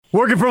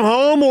Working from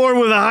home or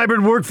with a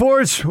hybrid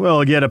workforce?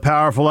 Well, get a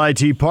powerful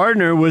IT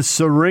partner with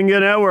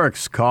Syringa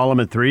Networks. Call them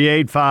at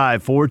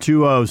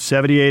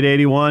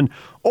 385-420-7881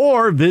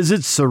 or visit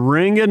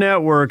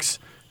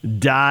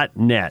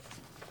syringanetworks.net.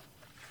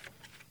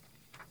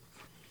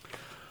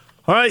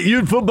 All right,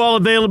 youth football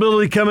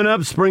availability coming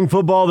up. Spring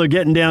football, they're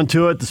getting down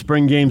to it. The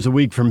spring game's a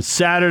week from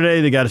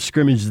Saturday. They got a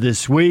scrimmage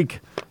this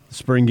week. The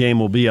spring game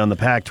will be on the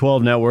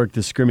Pac-12 network.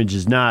 The scrimmage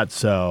is not,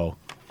 so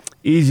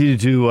easy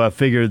to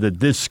figure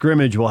that this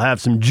scrimmage will have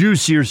some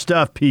juicier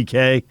stuff,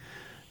 PK,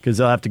 because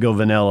they'll have to go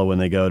vanilla when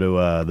they go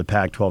to the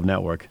Pac-12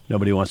 network.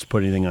 Nobody wants to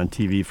put anything on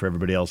TV for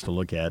everybody else to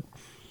look at.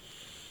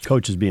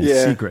 Coaches being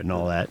secret and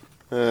all that.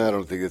 I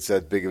don't think it's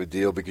that big of a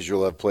deal because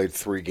you'll have played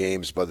 3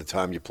 games by the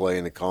time you play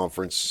in the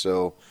conference,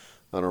 so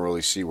I don't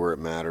really see where it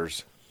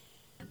matters.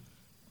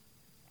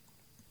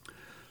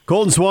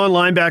 Colton Swan,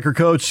 linebacker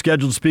coach,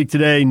 scheduled to speak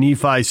today.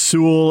 Nephi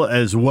Sewell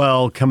as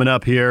well coming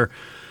up here.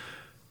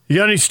 You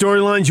got any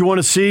storylines you want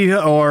to see,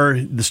 or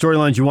the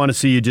storylines you want to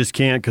see you just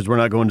can't because we're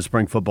not going to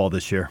spring football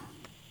this year?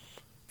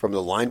 From the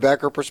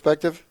linebacker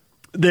perspective?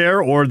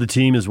 There, or the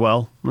team as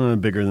well.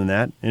 Bigger than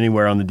that.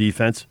 Anywhere on the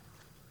defense.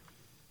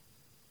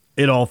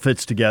 It all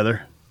fits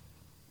together.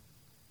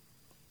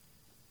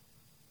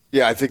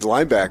 Yeah, I think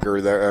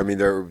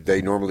linebacker,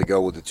 they normally go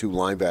with the 2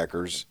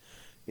 linebackers,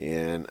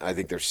 and I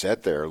think they're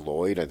set there.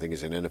 Lloyd, I think,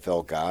 is an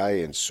NFL guy,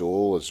 and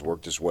Sewell has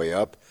worked his way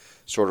up,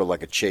 sort of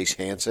like a Chase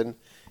Hansen,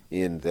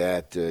 in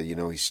that,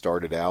 he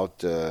started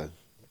out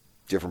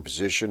different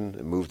position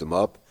and moved him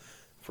up.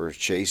 For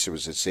Chase, it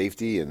was at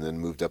safety and then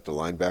moved up to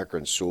linebacker,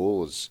 and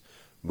Sewell has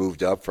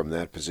moved up from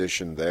that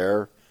position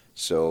there.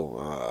 So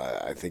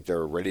I think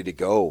they're ready to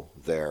go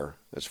there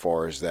as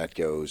far as that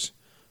goes.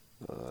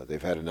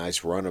 They've had a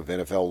nice run of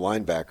NFL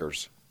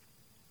linebackers.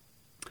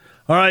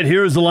 All right,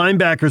 here's the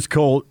linebackers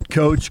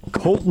coach,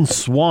 Colton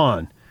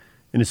Swan,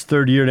 in his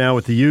 3rd year now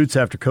with the Utes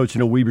after coaching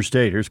at Weber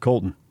State. Here's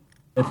Colton.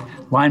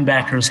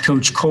 Linebackers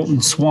coach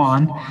Colton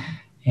Swan,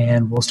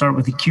 and we'll start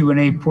with the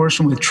Q&A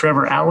portion with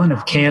Trevor Allen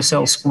of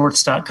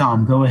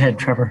KSLSports.com. Go ahead,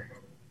 Trevor.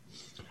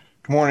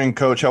 Good morning,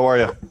 Coach. How are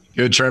you?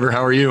 Good, Trevor.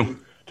 How are you?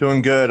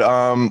 Doing good.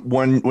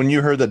 When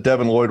you heard that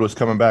Devin Lloyd was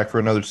coming back for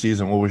another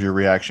season, what was your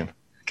reaction?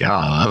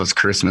 God, that was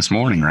Christmas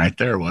morning right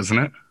there,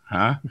 wasn't it?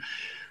 Huh?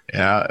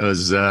 Yeah, it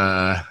was.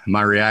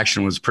 My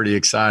reaction was pretty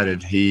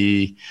excited.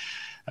 He,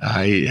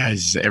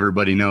 as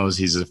everybody knows,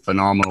 he's a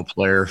phenomenal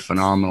player,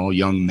 phenomenal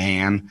young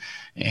man.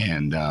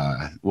 And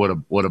what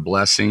a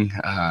blessing.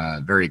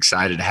 Very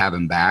excited to have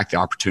him back, the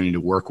opportunity to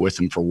work with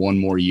him for one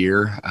more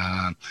year,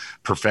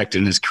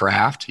 perfecting his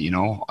craft.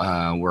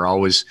 We're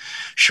always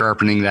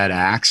sharpening that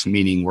axe,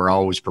 meaning we're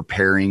always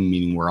preparing,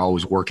 meaning we're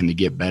always working to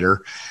get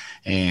better.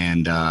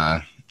 And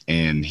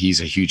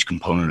he's a huge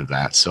component of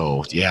that.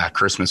 So, yeah,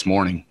 Christmas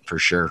morning for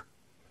sure.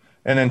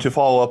 And then to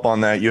follow up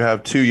on that, you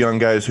have 2 young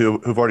guys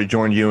who've already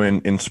joined you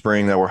in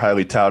spring that were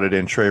highly touted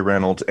in Trey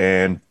Reynolds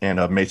and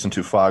Mason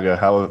Tufaga.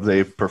 How have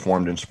they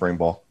performed in spring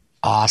ball?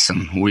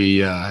 Awesome.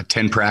 We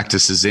 10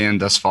 practices in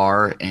thus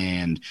far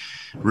and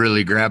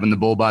really grabbing the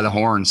bull by the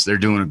horns. They're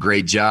doing a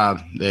great job.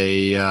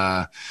 They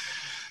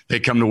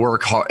come to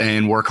work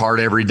hard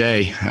every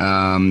day.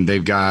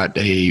 They've got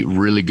a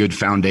really good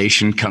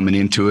foundation coming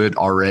into it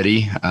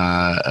already,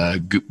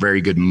 very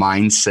good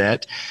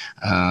mindset.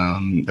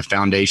 The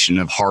foundation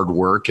of hard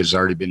work has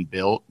already been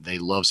built. They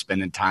love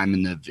spending time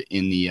in the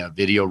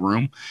video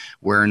room,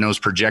 wearing those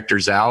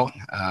projectors out.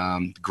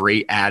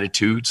 Great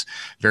attitudes,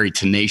 very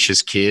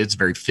tenacious kids,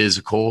 very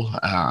physical,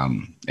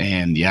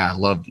 and yeah,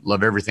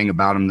 love everything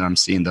about them that I'm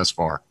seeing thus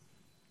far.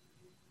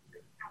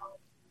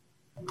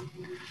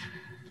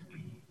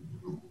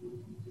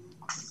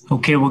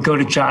 Okay, we'll go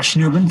to Josh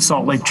Newman,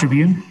 Salt Lake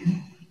Tribune.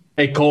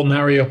 Hey, Colton,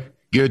 how are you?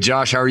 Good,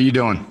 Josh. How are you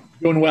doing?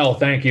 Doing well,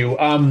 thank you.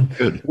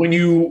 Good. When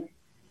you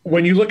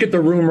look at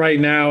the room right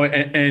now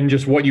and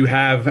just what you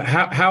have,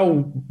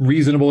 how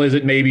reasonable is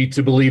it maybe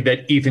to believe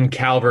that Ethan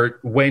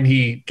Calvert, when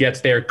he gets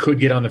there, could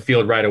get on the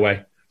field right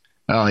away?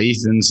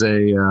 Ethan's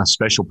a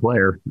special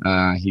player.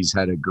 He's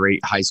had a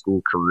great high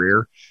school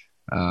career.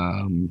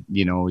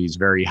 He's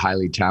very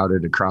highly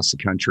touted across the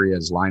country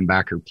as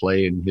linebacker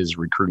play in his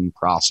recruiting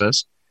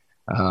process.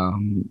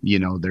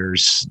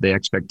 The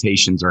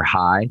expectations are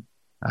high,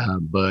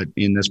 but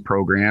in this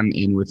program,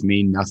 with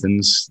me,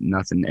 nothing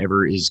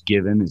ever is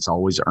given. It's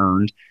always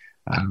earned.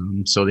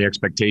 So the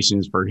expectation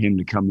is for him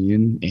to come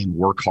in and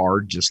work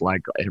hard, just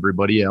like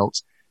everybody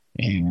else,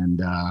 and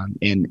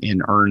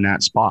earn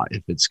that spot.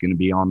 If it's going to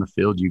be on the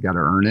field, you got to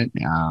earn it.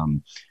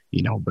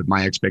 But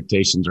my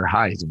expectations are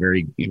high. He's a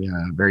very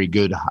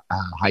good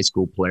high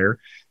school player.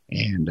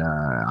 And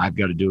I've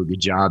got to do a good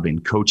job in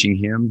coaching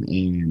him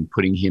and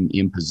putting him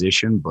in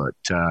position. But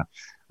I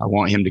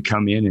want him to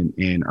come in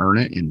and earn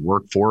it and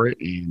work for it,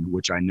 and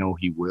which I know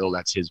he will.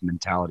 That's his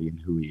mentality and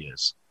who he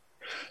is.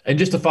 And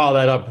just to follow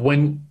that up,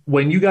 when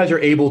you guys are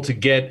able to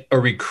get a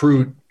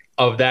recruit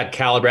of that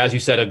caliber, as you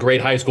said, a great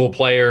high school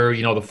player,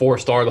 the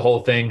 4-star, the whole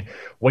thing,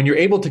 when you're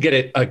able to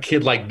get a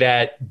kid like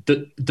that,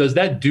 does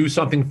that do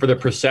something for the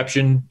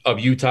perception of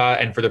Utah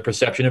and for the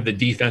perception of the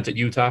defense at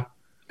Utah?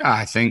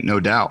 I think no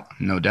doubt.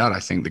 I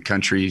think the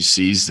country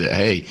sees that,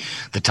 hey,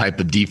 the type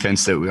of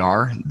defense that we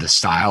are, the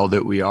style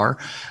that we are,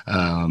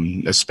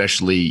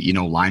 especially,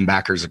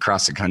 linebackers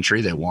across the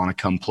country that want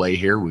to come play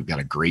here. We've got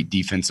a great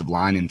defensive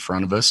line in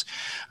front of us,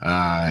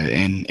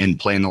 and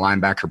playing the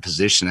linebacker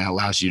position that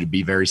allows you to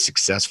be very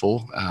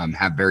successful,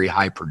 have very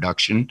high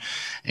production,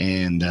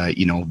 and,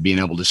 being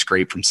able to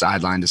scrape from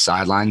sideline to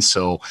sideline.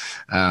 So,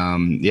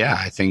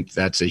 I think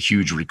that's a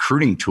huge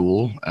recruiting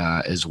tool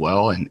as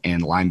well. And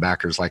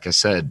linebackers, like I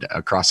said,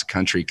 across the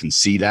country can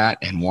see that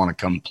and want to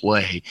come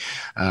play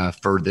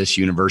for this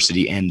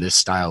university and this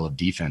style of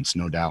defense,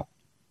 no doubt.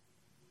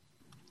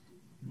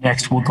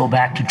 Next, we'll go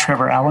back to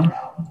Trevor Allen.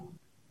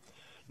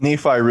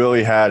 Nephi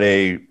really had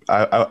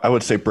I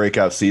would say,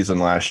 breakout season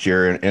last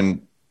year.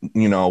 And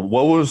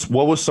what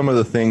was some of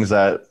the things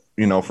that,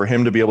 for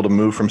him to be able to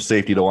move from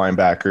safety to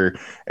linebacker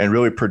and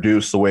really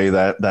produce the way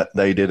that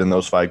they did in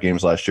those 5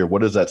 games last year?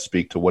 What does that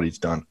speak to what he's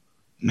done?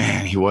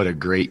 Man, what a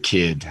great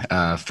kid.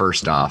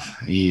 First off,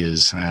 he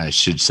is, I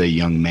should say,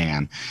 young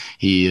man.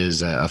 He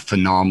is a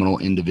phenomenal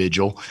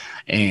individual,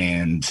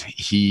 and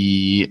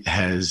he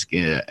has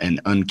an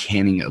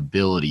uncanny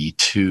ability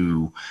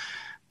to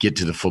get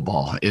to the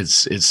football.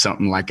 It's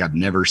something like I've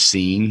never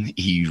seen.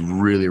 He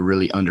really,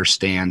 really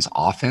understands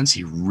offense.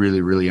 He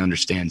really, really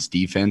understands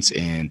defense,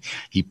 and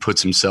he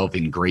puts himself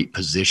in great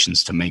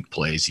positions to make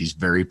plays. He's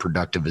very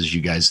productive, as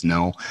you guys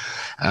know.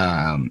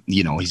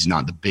 He's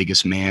not the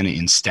biggest man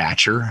in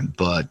stature,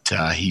 but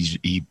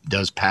he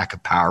does pack a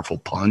powerful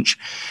punch,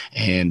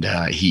 and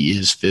he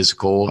is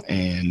physical,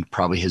 and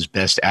probably his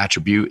best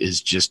attribute is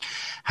just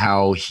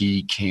how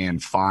he can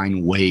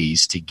find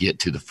ways to get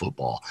to the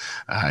football.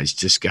 He's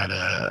just got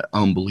a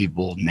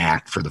unbelievable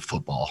knack for the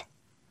football.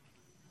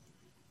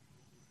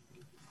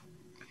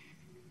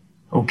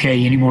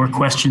 Okay, any more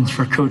questions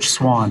for Coach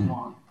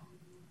Swan?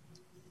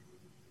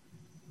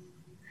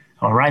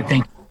 All right,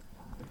 thank you.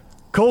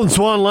 Colton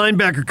Swan,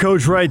 linebacker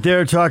coach right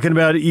there, talking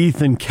about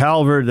Ethan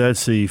Calvert.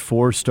 That's the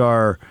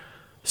 4-star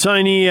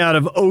signee out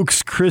of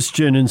Oaks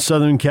Christian in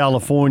Southern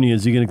California.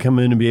 Is he going to come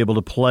in and be able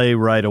to play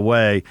right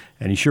away?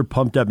 And he sure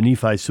pumped up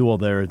Nephi Sewell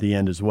there at the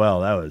end as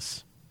well. That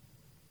was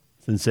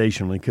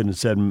sensational. He couldn't have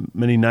said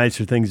many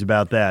nicer things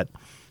about that,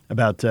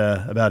 about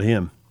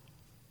him.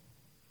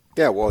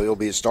 Yeah, well, he'll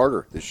be a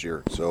starter this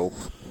year. So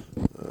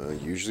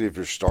usually if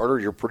you're a starter,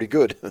 you're pretty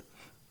good.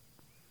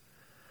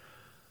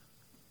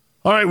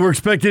 All right, we're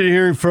expected to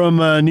hear from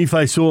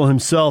Nephi Sewell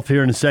himself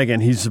here in a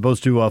second. He's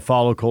supposed to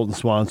follow Colton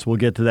Swan, so we'll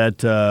get to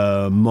that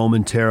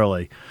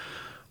momentarily.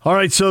 All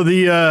right, so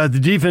the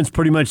defense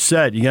pretty much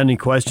set. You got any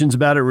questions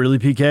about it, really,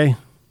 PK?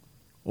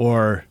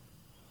 Or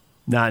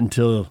not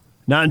until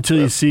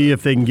you see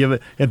if they can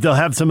if they'll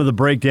have some of the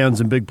breakdowns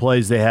and big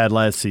plays they had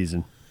last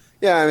season.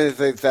 Yeah, I mean, I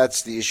think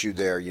that's the issue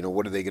there.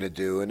 What are they going to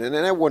do? And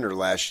I wonder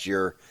last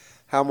year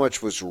how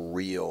much was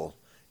real.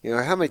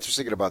 How many, just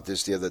thinking about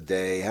this the other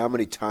day, how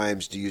many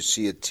times do you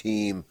see a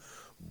team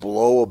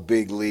blow a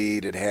big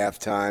lead at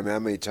halftime? How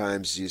many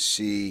times do you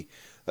see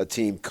a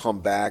team come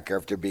back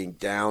after being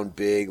down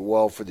big?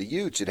 Well, for the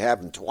Utes, it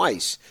happened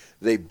twice.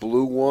 They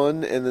blew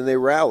one, and then they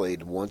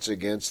rallied, once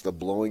against the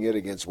blowing it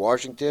against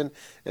Washington,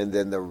 and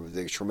then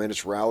the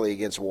tremendous rally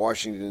against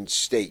Washington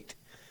State.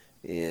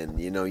 And,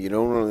 you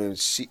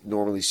don't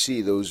normally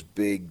see those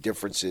big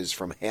differences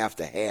from half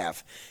to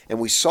half, and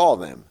we saw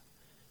them.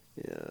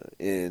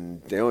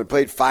 And they only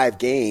played 5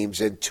 games,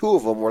 and 2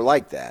 of them were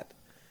like that.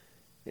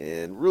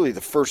 And really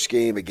the first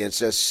game against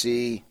SC,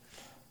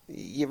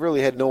 you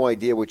really had no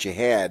idea what you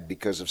had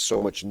because of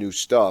so much new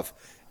stuff.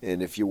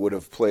 And if you would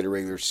have played a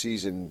regular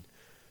season,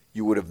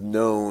 you would have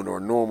known, or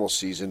normal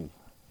season,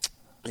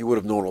 you would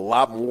have known a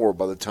lot more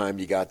by the time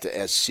you got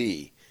to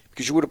SC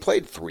because you would have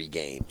played 3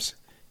 games.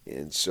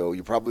 And so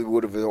you probably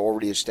would have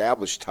already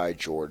established Ty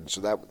Jordan.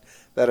 So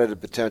that had the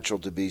potential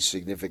to be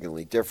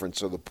significantly different.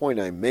 So the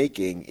point I'm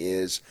making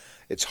is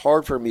it's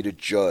hard for me to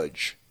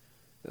judge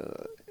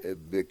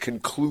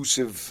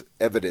conclusive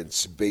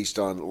evidence based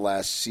on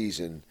last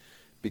season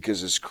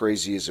because as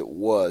crazy as it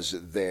was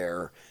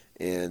there.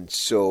 And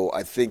so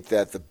I think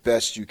that the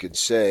best you can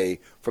say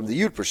from the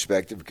Ute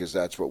perspective, because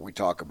that's what we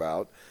talk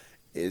about,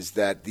 is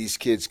that these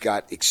kids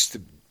got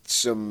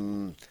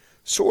some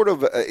sort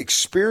of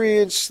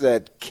experience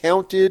that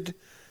counted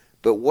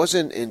but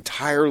wasn't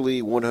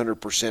entirely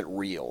 100%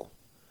 real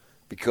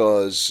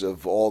because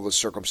of all the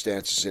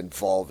circumstances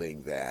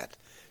involving that.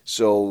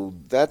 So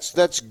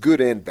that's good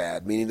and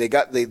bad, meaning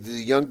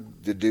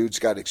the dudes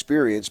got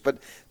experience, but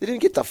they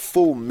didn't get the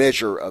full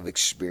measure of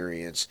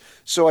experience.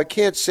 So I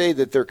can't say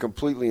that they're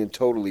completely and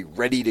totally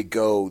ready to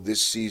go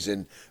this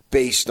season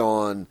based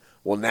on,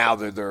 well, now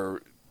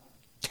they're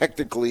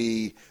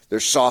technically they're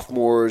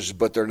sophomores,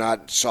 but they're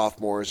not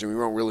sophomores, and we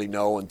won't really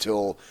know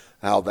until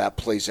how that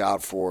plays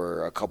out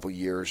for a couple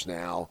years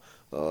now,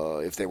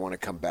 if they want to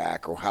come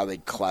back or how they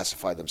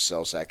classify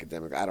themselves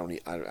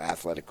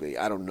athletically.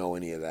 I don't know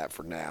any of that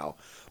for now.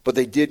 But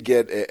they did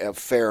get a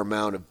fair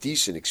amount of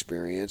decent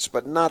experience,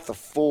 but not the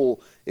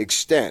full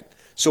extent.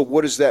 So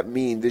what does that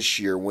mean this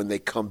year when they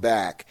come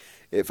back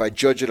if I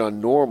judge it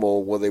on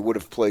normal, well, they would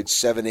have played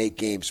 7-8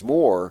 games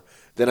more,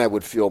 then I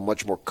would feel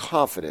much more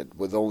confident.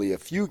 With only a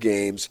few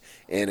games,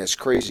 and as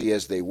crazy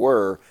as they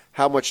were,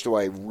 how much do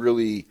I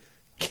really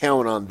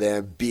count on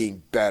them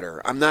being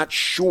better? I'm not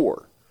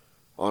sure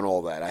on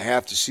all that. I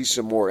have to see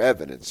some more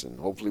evidence, and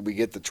hopefully we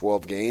get the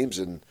 12 games,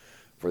 and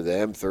for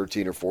them,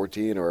 13 or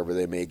 14, or whatever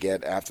they may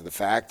get after the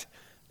fact,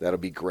 that'll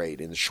be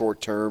great. In the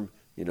short term,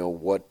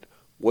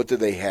 what do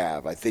they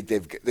have? I think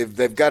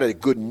they've got a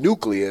good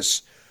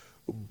nucleus,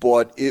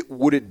 but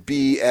would it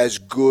be as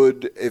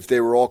good if they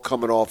were all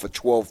coming off of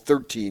 12,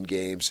 13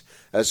 games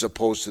as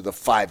opposed to the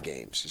 5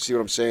 games? You see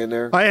what I'm saying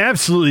there? I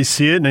absolutely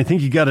see it, and I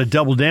think you got to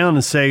double down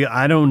and say,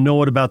 I don't know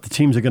what about the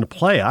teams are going to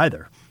play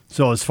either.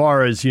 So as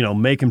far as,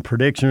 making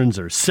predictions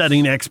or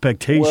setting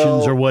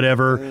expectations or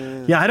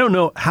whatever, I don't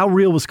know. How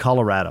real was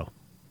Colorado?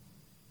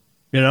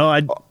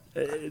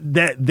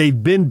 That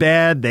they've been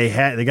bad.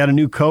 They got a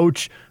new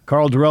coach.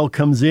 Carl Durrell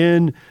comes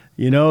in.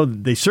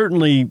 They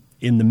certainly,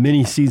 in the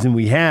mini season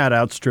we had,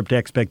 outstripped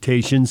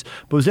expectations.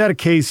 But was that a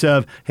case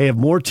of, hey, have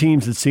more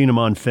teams that seen them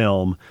on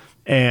film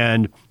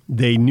and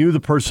they knew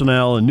the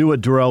personnel and knew what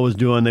Durrell was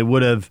doing, they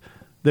would have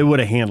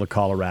handled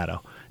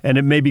Colorado. And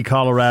it maybe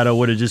Colorado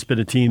would have just been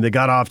a team that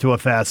got off to a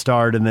fast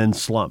start and then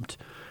slumped.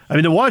 I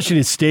mean, the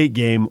Washington State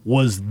game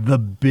was the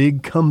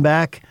big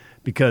comeback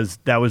because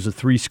that was a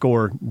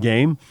 3-score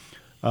game.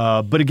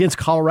 But against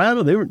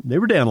Colorado, they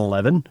were down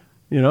 11,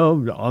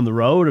 on the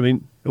road. I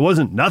mean, it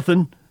wasn't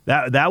nothing.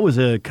 That was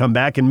a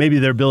comeback, and maybe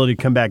their ability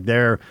to come back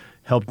there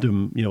helped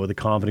them, with the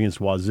confidence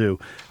Wazoo.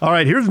 All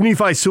right, here's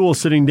Nephi Sewell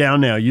sitting down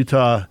now,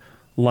 Utah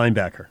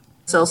linebacker.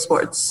 KSL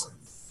Sports.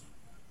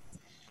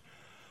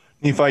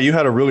 Nephi, you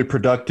had a really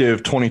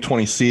productive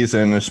 2020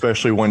 season,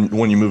 especially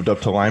when you moved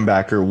up to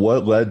linebacker.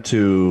 What led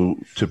to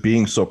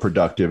being so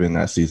productive in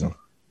that season?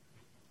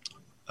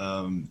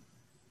 What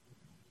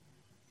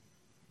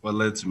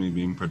led to me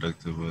being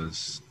productive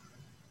was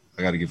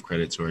I got to give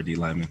credit to our D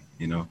linemen.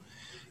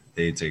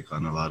 They take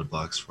on a lot of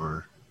blocks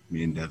for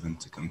me and Devin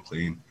to come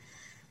clean.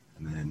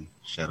 And then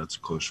shout out to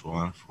Coach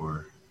Swan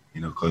for,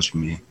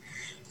 coaching me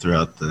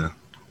throughout the,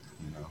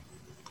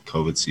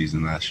 COVID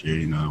season last year.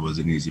 It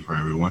wasn't easy for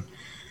everyone.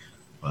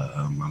 But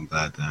I'm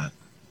glad that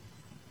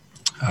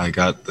I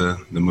got the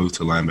move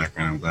to linebacker,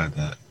 and I'm glad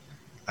that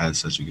I had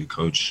such a good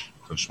coach,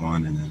 Coach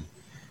Swan, and then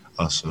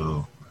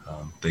also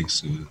thanks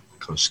to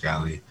Coach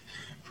Scally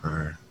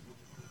for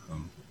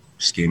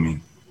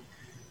scheming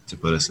to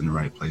put us in the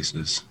right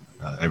places,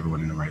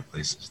 everyone in the right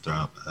places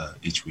throughout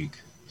each week.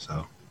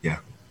 So, yeah.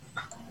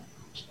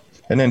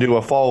 And then to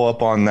a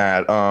follow-up on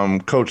that,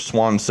 Coach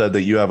Swan said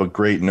that you have a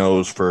great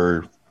nose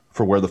for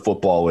where the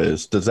football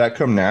is. Does that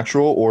come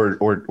natural,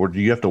 or do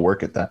you have to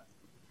work at that?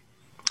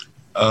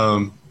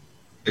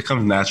 It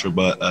comes natural,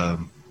 but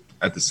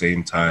at the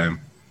same time,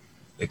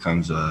 it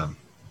comes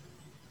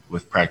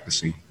with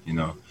practicing.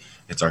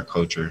 It's our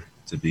culture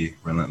to be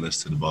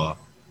relentless to the ball.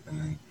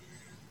 And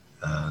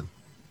then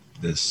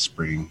this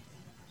spring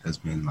has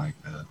been like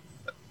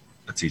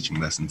a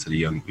teaching lesson to the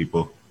young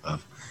people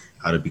of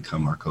how to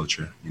become our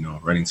culture.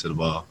 Running to the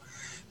ball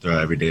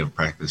throughout every day of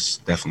practice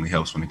definitely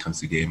helps when it comes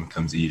to game. It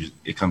comes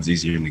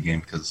easier in the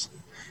game because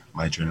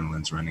my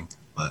adrenaline's running.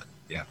 But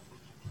yeah.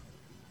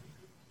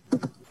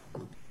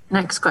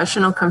 Next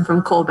question will come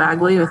from Cole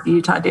Bagley with the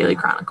Utah Daily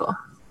Chronicle.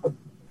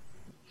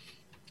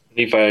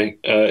 Nephi,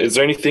 is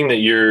there anything that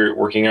you're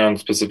working on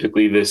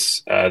specifically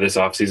this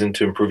offseason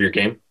to improve your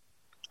game?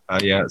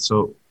 Yeah.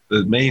 So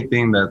the main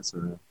thing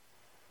that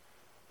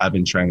I've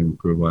been trying to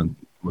improve on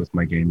with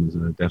my game is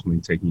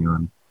definitely taking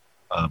on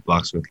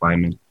blocks with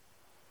linemen.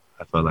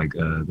 I felt like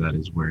that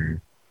is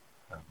where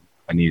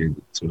I needed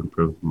to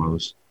improve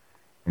most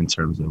in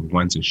terms of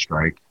when to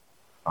strike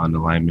on the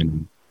lineman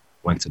and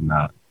when to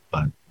not.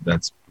 But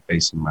that's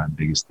basically my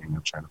biggest thing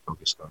I'm trying to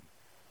focus on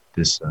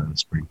this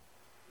spring.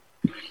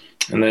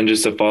 And then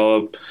just to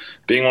follow up,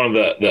 being one of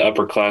the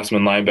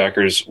upperclassmen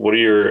linebackers, what are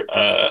your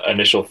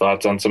initial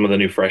thoughts on some of the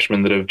new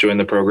freshmen that have joined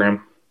the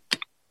program?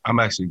 I'm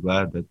actually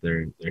glad that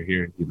they're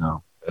here.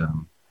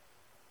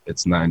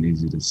 It's not an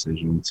easy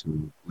decision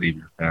to leave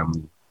your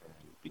family and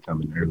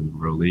become an early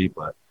enrollee,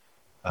 but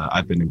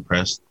I've been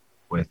impressed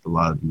with a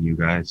lot of the new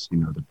guys.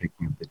 They're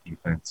picking up the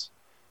defense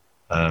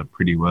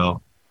pretty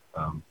well.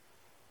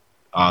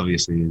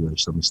 Obviously,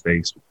 there's some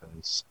mistakes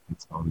because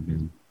it's only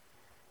been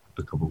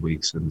a couple of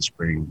weeks in the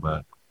spring,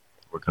 but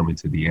we're coming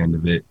to the end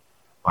of it.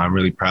 I'm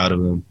really proud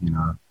of them.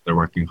 They're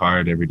working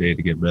hard every day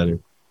to get better,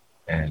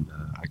 and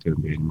I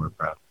couldn't be any more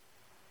proud.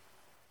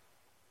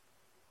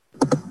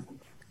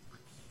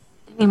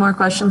 Any more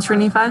questions for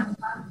Nephi? All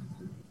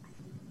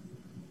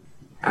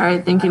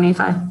right, thank you,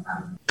 Nephi.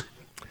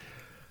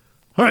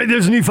 All right,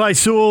 there's Nephi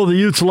Sewell, the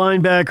Utes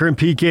linebacker, and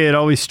PK. It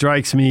always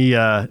strikes me,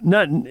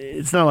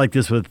 it's not like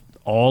this with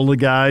all the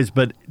guys,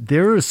 but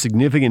there are a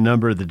significant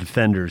number of the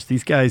defenders,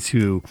 these guys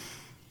who,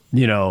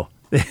 they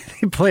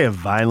play a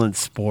violent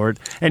sport.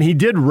 And he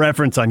did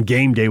reference on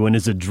game day when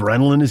his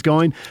adrenaline is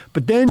going,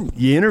 but then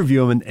you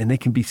interview them and they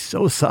can be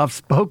so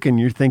soft-spoken.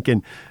 You're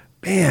thinking,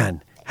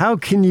 man, how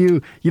can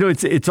you,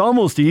 it's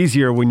almost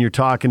easier when you're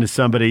talking to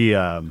somebody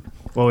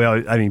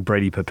Well, I mean,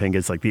 Brady Papinga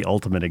is like the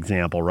ultimate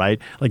example, right?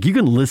 Like, you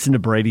can listen to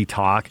Brady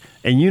talk,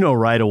 and you know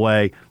right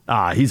away,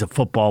 he's a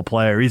football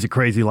player. He's a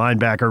crazy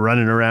linebacker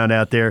running around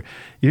out there.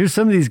 You hear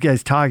some of these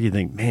guys talk, you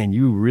think, man,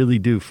 you really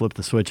do flip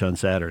the switch on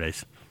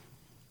Saturdays.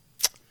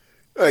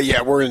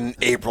 Yeah, we're in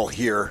April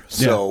here,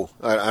 so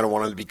I don't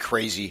want it to be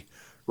crazy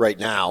right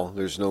now.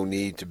 There's no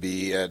need to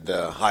be at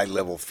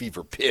high-level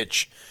fever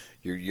pitch.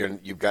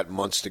 You've got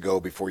months to go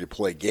before you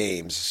play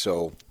games,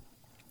 so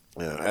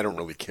I don't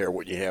really care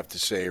what you have to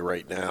say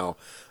right now.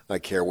 I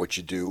care what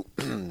you do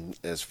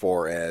as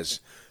far as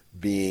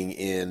being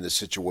in the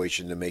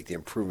situation to make the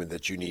improvement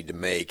that you need to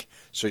make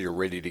so you're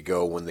ready to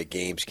go when the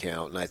games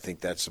count, and I think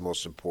that's the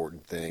most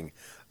important thing.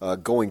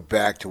 Going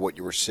back to what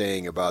you were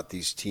saying about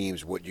these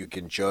teams, what you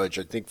can judge,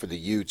 I think for the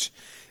Utes,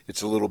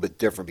 it's a little bit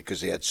different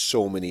because they had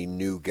so many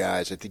new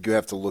guys. I think you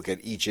have to look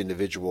at each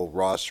individual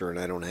roster, and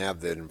I don't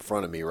have that in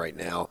front of me right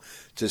now,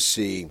 to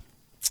see,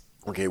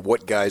 okay,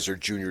 what guys are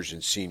juniors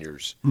and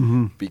seniors?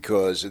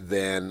 Because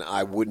then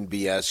I wouldn't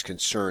be as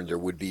concerned. There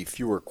would be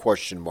fewer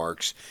question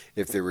marks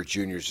if they were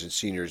juniors and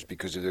seniors,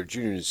 because if they're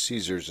juniors and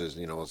seniors, as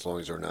long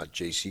as they're not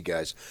JC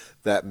guys,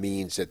 that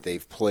means that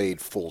they've played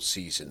full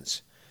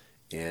seasons.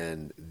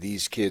 And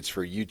these kids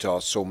for Utah,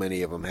 so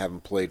many of them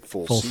haven't played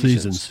full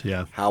seasons.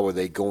 Yeah. How are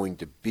they going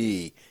to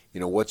be?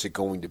 What's it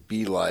going to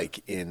be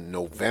like in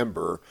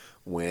November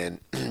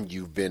when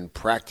you've been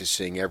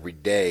practicing every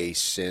day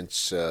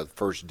since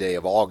first day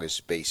of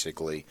August,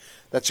 basically?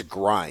 That's a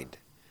grind.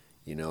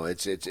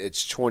 It's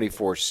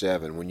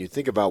 24/7. When you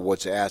think about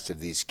what's asked of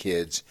these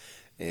kids,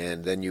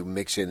 and then you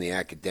mix in the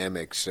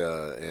academics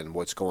and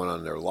what's going on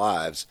in their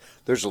lives,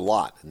 there's a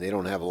lot, and they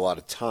don't have a lot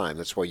of time.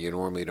 That's why you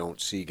normally don't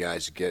see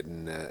guys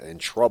getting in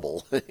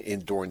trouble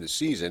during the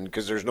season,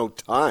 because there's no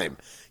time.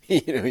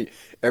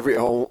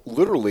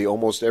 Literally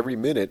almost every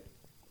minute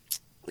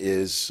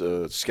is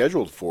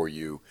scheduled for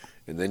you,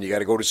 and then you got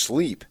to go to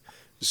sleep.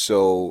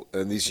 So,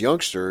 and these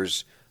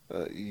youngsters,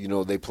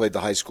 they played the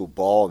high school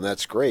ball, and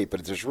that's great,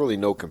 but there's really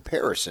no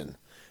comparison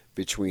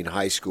between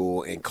high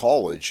school and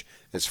college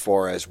as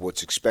far as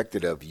what's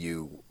expected of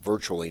you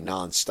virtually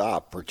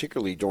nonstop,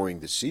 particularly during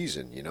the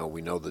season.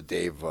 We know the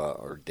Dave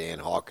or Dan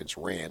Hawkins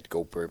rant,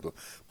 go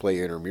play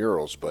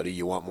intramurals, buddy.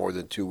 You want more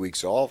than 2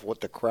 weeks off?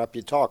 What the crap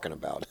you talking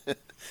about?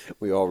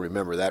 We all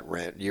remember that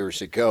rant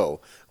years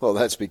ago. Well,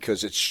 that's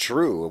because it's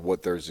true of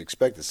what there's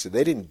expected. So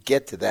they didn't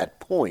get to that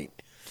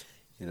point,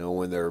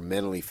 when they're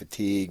mentally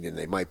fatigued and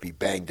they might be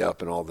banged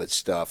up and all that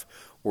stuff.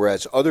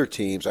 Whereas other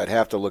teams, I'd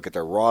have to look at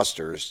their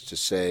rosters to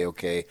say,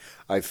 okay,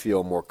 I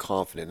feel more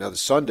confident. Now, the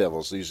Sun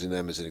Devils, using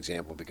them as an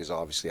example because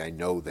obviously I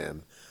know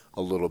them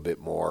a little bit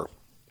more,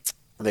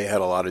 they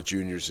had a lot of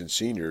juniors and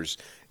seniors,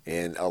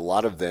 and a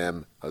lot of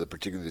them,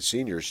 particularly the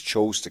seniors,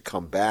 chose to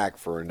come back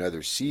for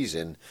another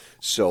season,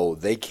 so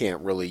they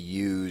can't really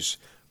use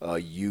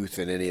youth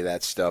and any of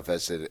that stuff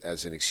as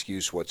an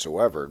excuse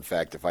whatsoever. In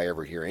fact, if I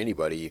ever hear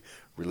anybody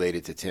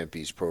related to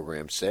Tempe's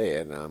program say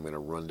it, I'm going to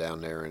run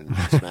down there and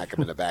smack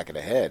him in the back of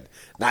the head.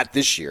 Not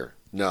this year.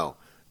 No.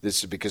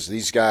 This is because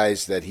these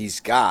guys that he's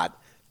got,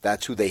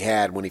 that's who they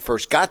had when he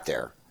first got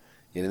there.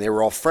 They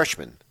were all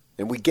freshmen.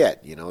 And we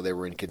get, they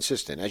were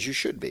inconsistent, as you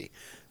should be,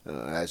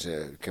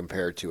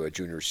 compared to a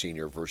junior,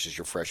 senior versus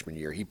your freshman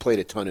year. He played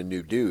a ton of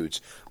new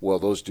dudes. Well,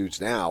 those dudes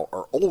now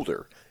are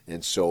older,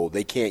 and so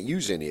they can't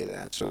use any of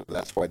that. So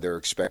that's why they're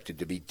expected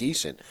to be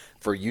decent.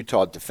 For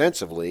Utah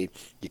defensively,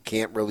 you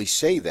can't really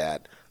say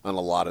that on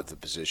a lot of the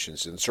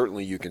positions, and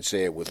certainly you can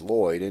say it with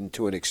Lloyd, and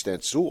to an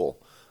extent Sewell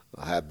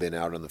have been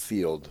out on the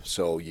field.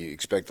 So you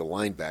expect the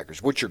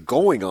linebackers. What you're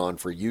going on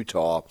for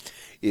Utah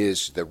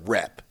is the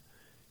rep.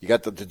 You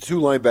got the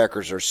two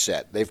linebackers are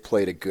set. They've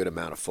played a good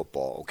amount of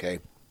football, okay?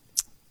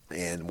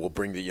 And we'll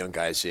bring the young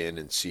guys in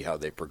and see how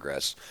they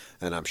progress.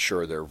 And I'm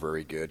sure they're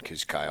very good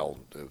because Kyle,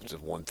 the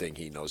one thing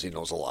he knows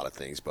a lot of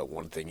things, but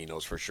one thing he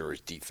knows for sure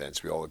is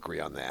defense. We all agree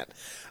on that.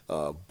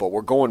 But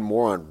we're going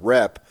more on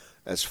rep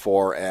as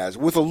far as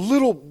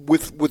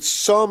with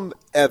some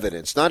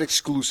evidence, not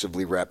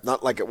exclusively rep,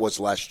 not like it was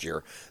last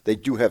year. They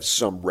do have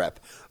some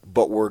rep,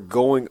 but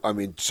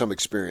some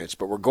experience.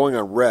 But we're going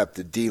on rep.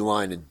 The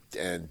D-line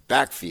and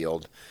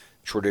backfield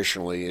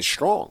traditionally is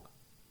strong.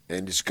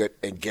 And is good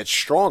and gets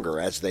stronger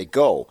as they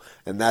go.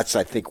 And that's,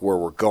 I think, where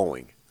we're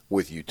going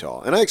with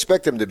Utah. And I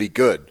expect them to be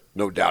good,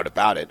 no doubt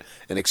about it,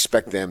 and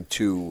expect them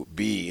to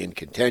be in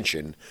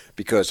contention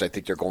because I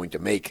think they're going to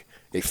make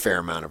a fair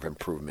amount of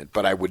improvement.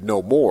 But I would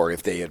know more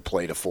if they had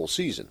played a full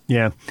season.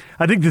 Yeah.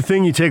 I think the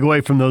thing you take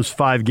away from those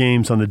 5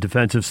 games on the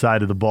defensive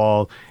side of the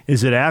ball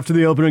is that after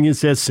the opener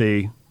against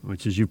SC,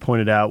 which, as you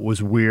pointed out,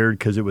 was weird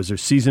because it was their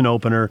season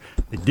opener,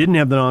 they didn't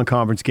have the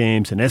non-conference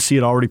games, and SC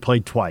had already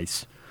played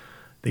twice.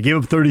 They gave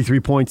up 33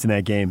 points in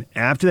that game.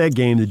 After that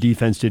game, the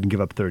defense didn't give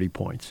up 30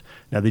 points.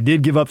 Now, they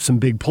did give up some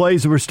big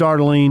plays that were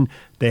startling.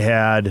 They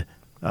had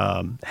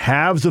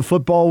halves of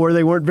football where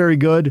they weren't very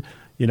good.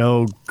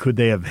 Could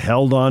they have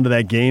held on to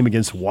that game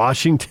against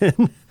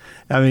Washington?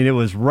 I mean, it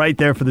was right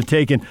there for the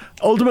taking.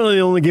 Ultimately,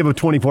 they only gave up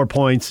 24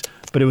 points,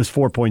 but it was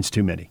 4 points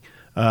too many.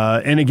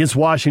 And against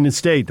Washington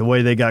State, the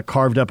way they got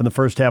carved up in the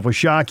first half was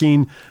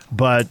shocking,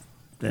 but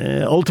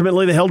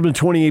ultimately they held them to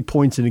 28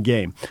 points in a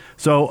game.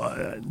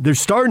 So they're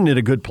starting at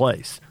a good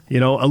place.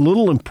 A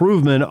little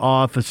improvement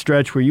off a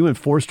stretch where you went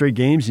 4 straight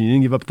games and you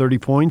didn't give up 30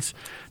 points.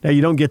 Now,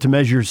 you don't get to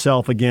measure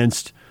yourself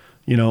against,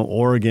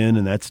 Oregon,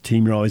 and that's a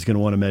team you're always going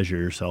to want to measure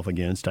yourself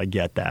against. I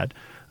get that.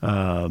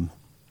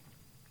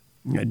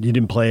 You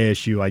didn't play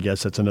ASU. I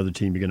guess that's another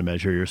team you're going to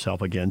measure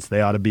yourself against.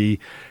 They ought to be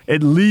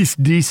at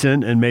least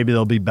decent, and maybe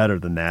they'll be better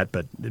than that.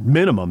 But at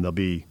minimum, they'll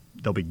be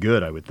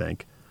good, I would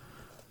think.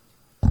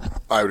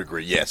 I would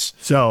agree, yes.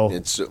 So you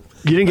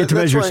didn't get to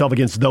measure yourself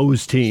against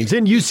those teams.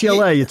 And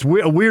UCLA, it's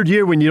a weird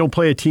year when you don't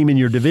play a team in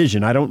your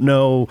division. I don't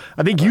know.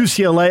 I think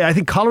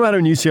Colorado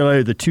and UCLA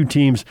are the 2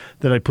 teams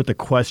that I put the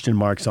question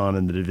marks on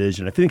in the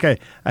division. I think I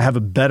have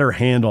a better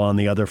handle on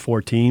the other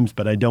 4 teams,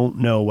 but I don't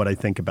know what I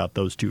think about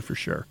those 2 for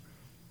sure.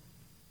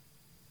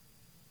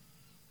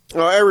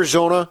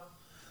 Arizona,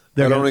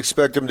 I don't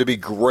expect them to be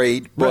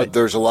great, but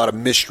there's a lot of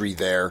mystery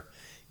there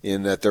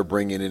in that they're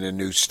bringing in a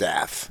new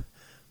staff.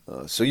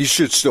 So you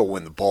should still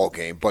win the ball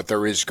game, but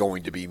there is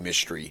going to be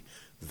mystery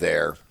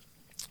there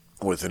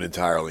with an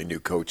entirely new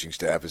coaching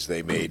staff, as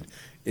they made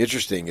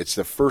interesting. It's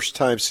the first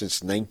time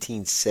since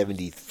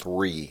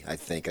 1973, I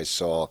think I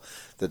saw,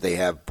 that they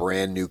have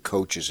brand new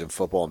coaches in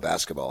football and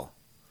basketball.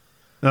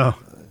 Oh.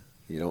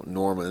 You don't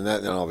normally,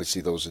 and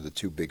obviously those are the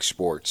 2 big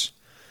sports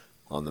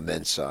on the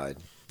men's side.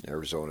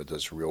 Arizona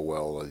does real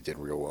well. They did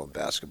real well in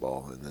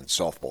basketball. And then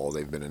softball,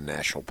 they've been a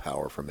national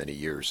power for many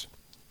years.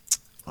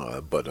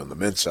 But on the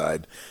men's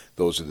side,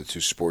 those are the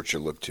 2 sports you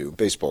look to.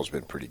 Baseball's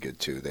been pretty good,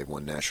 too. They've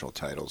won national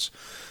titles.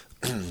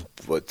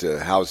 But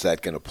how's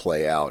that going to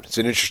play out? It's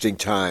an interesting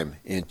time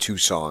in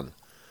Tucson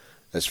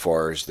as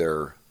far as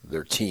their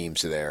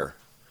teams there.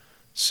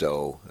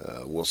 So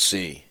we'll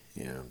see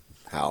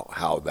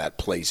how that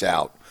plays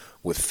out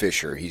with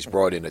Fisher. He's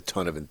brought in a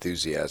ton of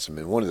enthusiasm.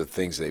 And one of the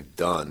things they've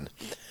done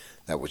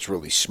that was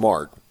really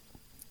smart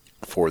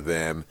for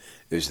them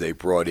is they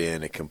brought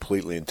in a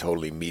completely and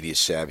totally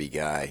media-savvy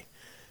guy.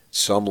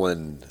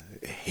 Sumlin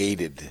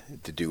hated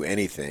to do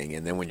anything,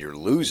 and then when you're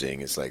losing,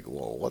 it's like,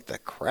 well, what the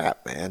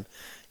crap, man?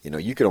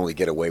 You can only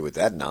get away with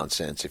that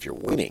nonsense if you're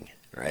winning,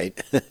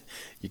 right?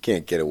 You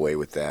can't get away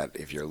with that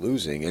if you're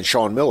losing. And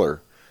Sean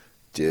Miller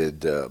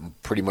did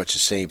pretty much the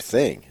same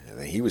thing.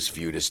 He was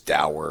viewed as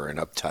dour and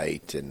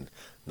uptight and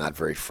not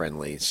very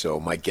friendly. So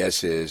my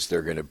guess is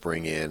they're going to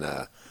bring in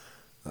a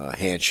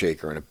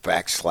handshaker and a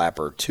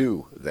backslapper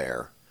too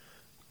there.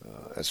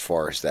 As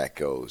far as that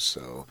goes.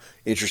 So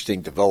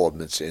interesting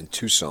developments in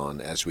Tucson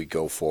as we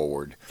go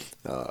forward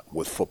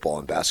with football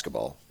and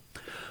basketball.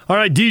 All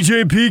right,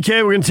 DJ and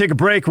PK, we're going to take a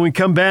break. When we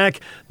come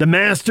back, the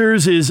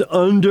Masters is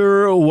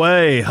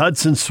underway.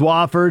 Hudson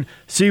Swafford,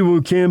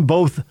 Siwoo Kim,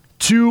 both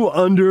 2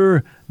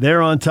 under.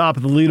 They're on top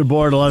of the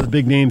leaderboard. A lot of the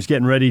big names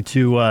getting ready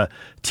to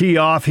tee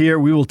off here.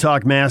 We will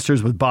talk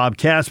Masters with Bob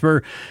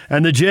Casper.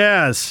 And the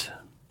Jazz,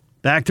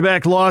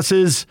 back-to-back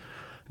losses.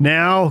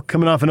 Now,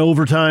 coming off an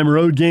overtime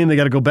road game, they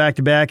got to go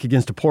back-to-back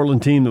against a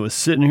Portland team that was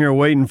sitting here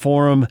waiting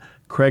for them.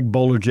 Craig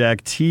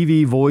Bolerjack,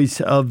 TV voice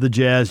of the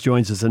Jazz,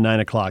 joins us at 9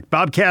 o'clock.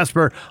 Bob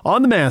Casper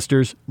on the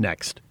Masters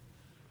next.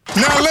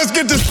 Now let's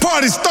get this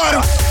party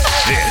started.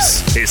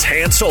 This is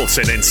Hans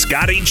Olsen and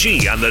Scotty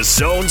G on the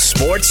Zone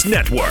Sports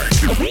Network.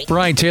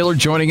 Brian Taylor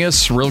joining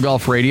us, Real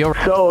Golf Radio.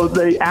 So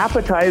the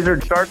appetizer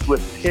starts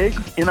with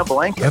pigs in a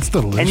blanket. That's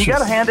delicious. And you got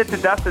to hand it to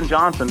Dustin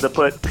Johnson to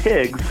put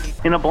pigs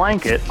in a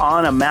blanket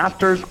on a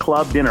Masters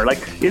Club dinner.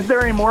 Like, is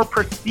there a more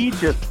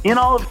prestigious in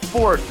all of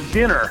sports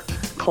dinner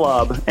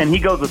club? And he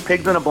goes with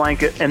pigs in a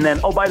blanket, and then,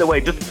 oh, by the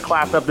way, just to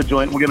class up the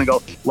joint, we're going to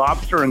go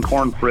lobster and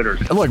corn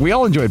fritters. Look, we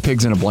all enjoy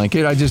pigs in a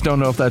blanket. I just don't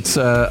know if that's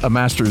a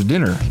Masters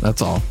dinner.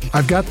 That's all.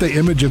 I've got the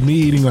image of me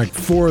eating like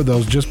 4 of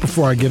those just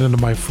before I get into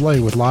my filet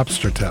with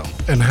lobster tail,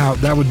 and how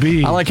that would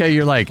be. I like how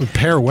you're like, would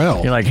pair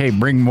well. You're like, hey,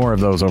 bring more of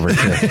those over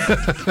here.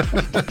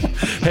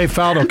 Hey,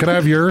 Faldo, can I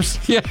have yours?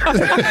 Yeah.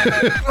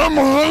 I'm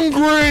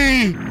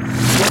hungry.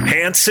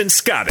 Hans and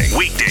Scotty,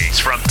 weekdays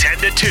from 10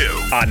 to 2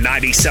 on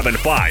 97.5,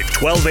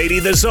 1280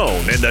 The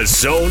Zone and the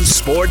Zone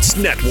Sports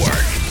Network.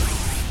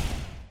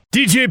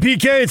 DJ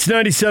PK, it's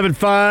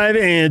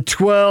 97.5 and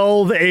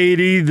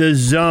 1280 The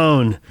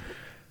Zone.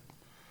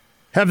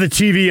 Have the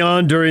TV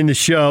on during the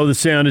show. The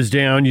sound is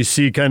down. You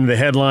see kind of the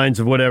headlines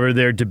of whatever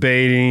they're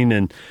debating.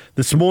 And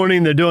this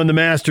morning they're doing the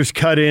Masters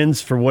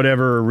cut-ins for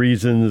whatever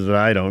reasons that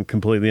I don't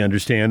completely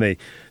understand. They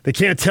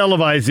can't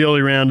televise the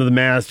early round of the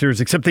Masters,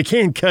 except they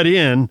can cut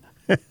in.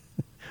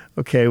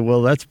 Okay,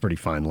 well, that's a pretty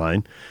fine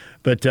line.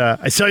 But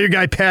I saw your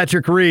guy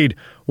Patrick Reed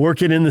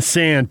working in the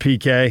sand,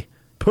 PK.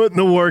 Putting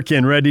the work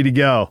in, ready to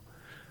go.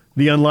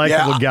 The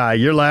unlikable guy,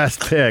 your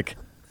last pick.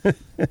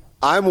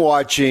 I'm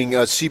watching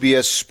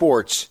CBS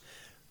Sports,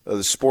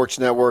 the sports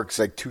network. It's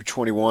like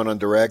 221 on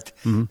Direct.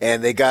 Mm-hmm.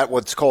 And they got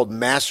what's called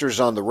Masters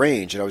on the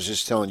Range. And I was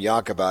just telling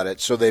Yak about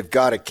it. So they've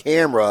got a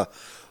camera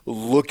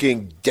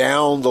looking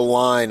down the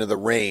line of the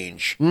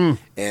range.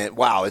 And,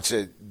 wow, it's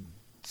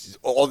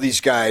all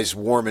these guys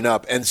warming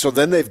up. And so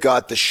then they've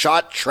got the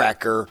shot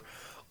tracker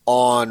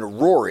on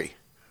Rory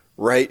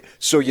right?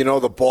 So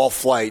the ball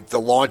flight,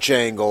 the launch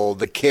angle,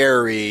 the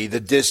carry, the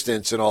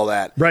distance, and all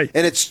that. Right.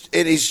 And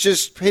he's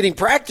just hitting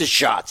practice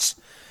shots.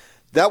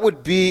 That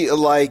would be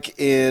like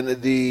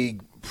in the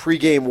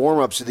pregame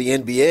warm-ups of the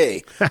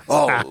NBA.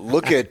 Oh,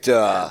 look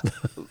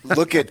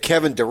at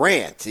Kevin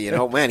Durant.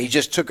 Man, he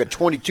just took a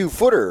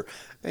 22-footer.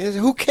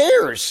 Who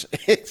cares?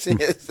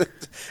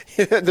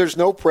 There's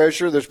no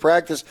pressure. There's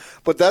practice.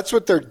 But that's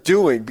what they're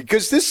doing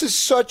because this is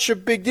such a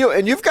big deal.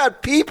 And you've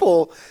got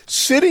people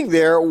sitting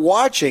there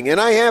watching.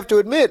 And I have to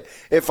admit,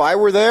 if I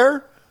were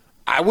there,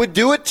 I would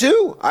do it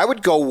too. I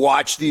would go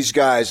watch these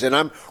guys. And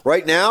I'm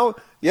right now,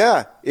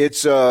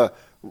 it's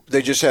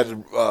they just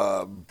had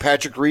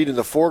Patrick Reed in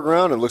the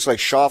foreground. It looks like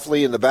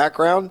Shoffley in the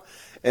background.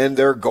 And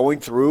they're going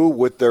through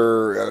with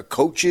their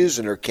coaches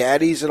and their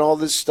caddies and all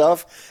this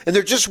stuff. And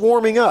they're just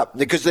warming up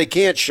because they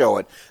can't show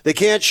it. They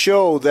can't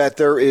show that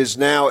there is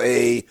now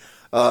a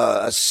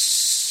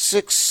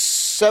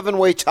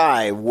 6-7-way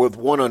tie with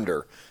one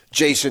under.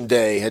 Jason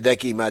Day,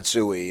 Hideki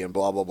Matsui, and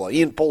blah, blah, blah.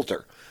 Ian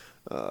Poulter,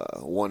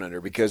 one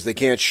under, because they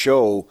can't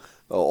show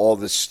all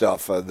this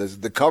stuff.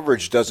 The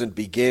coverage doesn't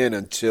begin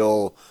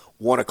until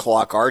 1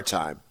 o'clock our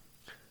time.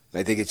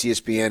 I think it's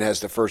ESPN has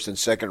the first and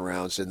second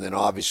rounds, and then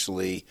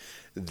obviously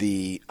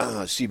the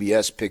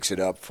CBS picks it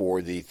up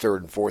for the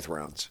third and fourth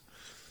rounds.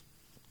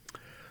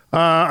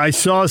 I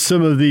saw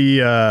some of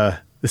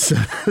the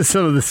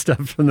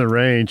stuff from the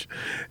range,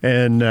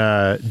 and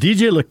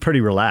DJ looked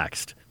pretty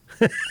relaxed.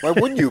 Why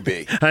wouldn't you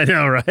be? I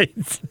know,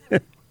 right?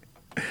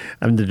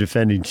 I'm the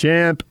defending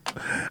champ.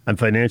 I'm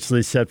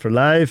financially set for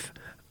life,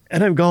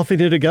 and I'm golfing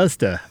at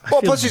Augusta.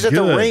 Well, plus he's at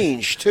the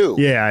range too.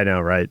 Yeah, I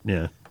know, right?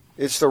 Yeah.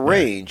 It's the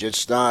range.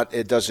 It's not.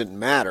 It doesn't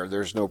matter.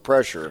 There's no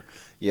pressure.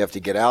 You have to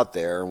get out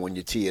there, and when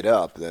you tee it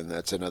up, then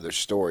that's another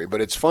story.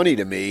 But it's funny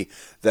to me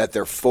that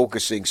they're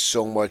focusing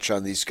so much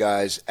on these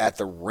guys at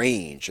the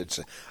range.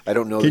 I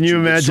don't know. Can you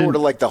imagine? It's sort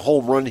of like the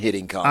home run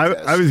hitting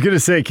contest. I was going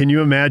to say, can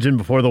you imagine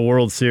before the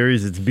World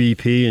Series, it's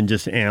BP and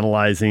just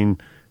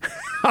analyzing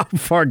how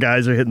far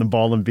guys are hitting the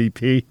ball in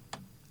BP?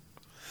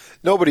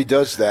 Nobody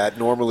does that.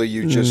 Normally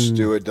you just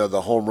do it,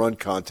 the home run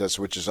contest,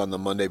 which is on the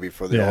Monday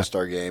before the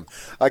All-Star game.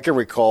 I can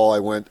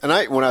recall when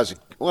I was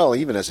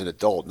even as an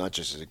adult, not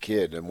just as a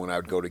kid, and when I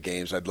would go to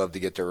games, I'd love to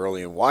get there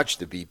early and watch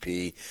the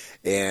BP.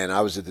 And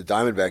I was at the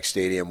Diamondback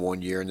Stadium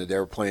one year, and they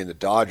were playing the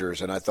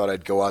Dodgers, and I thought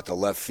I'd go out to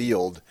left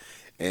field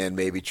and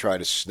maybe try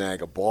to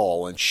snag a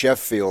ball. And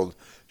Sheffield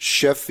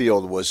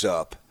was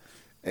up,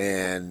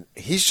 and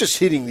he's just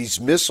hitting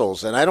these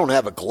missiles, and I don't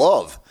have a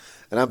glove.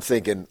 And I'm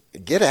thinking,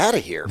 get out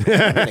of here.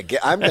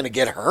 I'm going to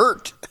get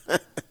hurt. I'm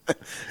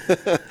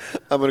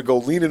going to go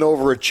leaning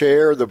over a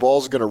chair. The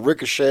ball's going to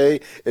ricochet.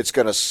 It's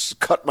going to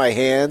cut my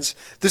hands.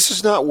 This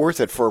is not worth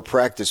it for a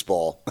practice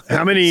ball.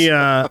 How many?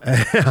 Oh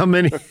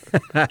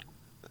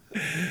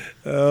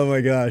my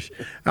gosh!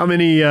 How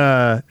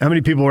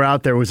many people were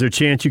out there? Was there a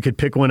chance you could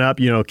pick one up?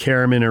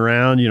 Carry them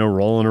around.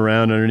 Rolling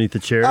around underneath the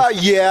chair.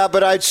 Yeah,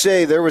 but I'd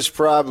say there was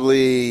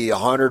probably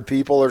 100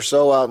 people or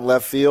so out in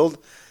left field.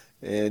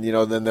 And,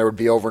 then there would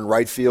be over in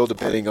right field,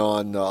 depending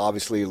on,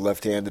 obviously,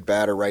 left-handed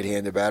batter,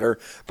 right-handed batter.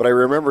 But I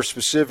remember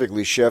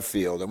specifically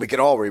Sheffield, and we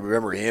can all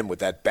remember him with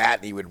that bat,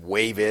 and he would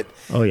wave it.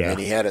 Oh, yeah. And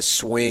he had a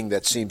swing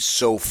that seemed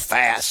so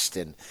fast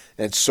and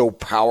so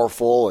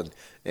powerful, and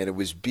it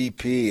was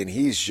BP, and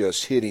he's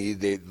just hitting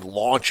the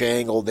launch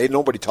angle.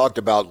 Nobody talked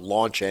about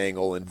launch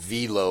angle and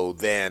velo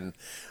then,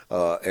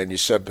 and you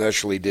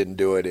especially didn't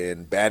do it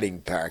in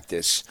batting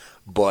practice.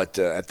 But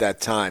at that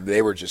time,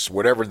 they were just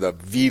whatever the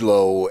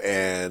velo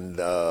and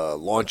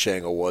launch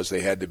angle was,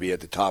 they had to be at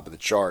the top of the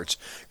charts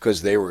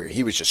because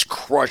he was just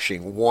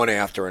crushing one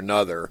after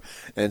another.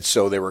 And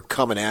so they were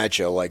coming at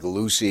you like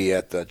Lucy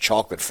at the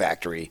chocolate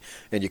factory,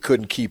 and you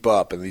couldn't keep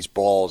up in these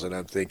balls. And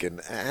I'm thinking,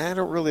 I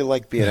don't really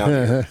like being out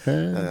here.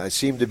 I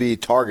seem to be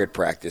target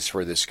practice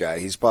for this guy.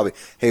 He's probably,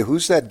 hey,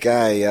 who's that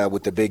guy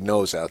with the big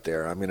nose out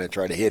there? I'm going to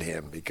try to hit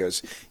him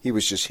because he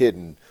was just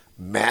hitting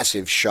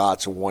massive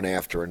shots one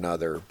after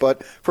another.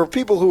 But for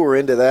people who are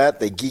into that,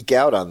 they geek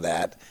out on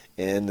that,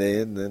 and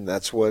then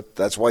that's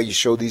why you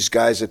show these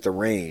guys at the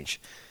range.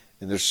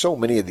 And there's so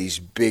many of these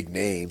big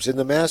names. In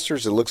the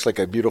Masters, it looks like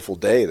a beautiful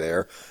day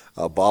there.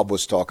 Bob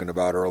was talking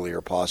about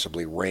earlier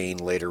possibly rain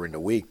later in the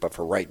week, but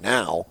for right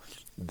now,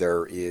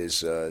 there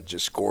is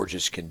just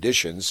gorgeous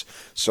conditions,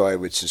 so I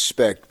would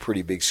suspect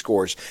pretty big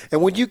scores.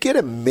 And when you get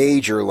a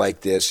major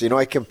like this,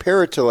 I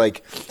compare it to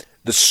like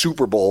the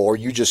Super Bowl, or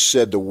you just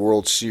said the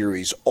World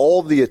Series.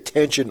 All the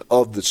attention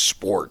of the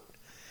sport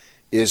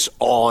is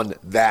on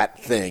that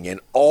thing,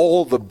 and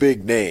all the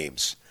big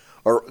names,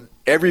 or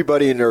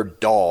everybody and their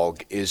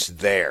dog is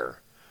there,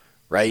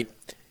 right?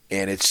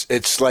 And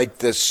it's like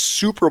the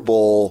Super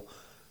Bowl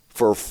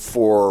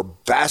for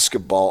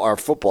basketball or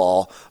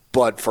football,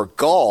 but for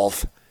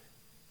golf,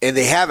 and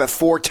they have it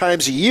 4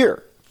 times a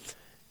year.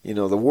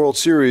 The World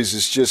Series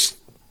is just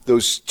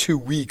those 2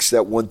 weeks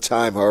at one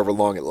time, however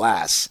long it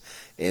lasts.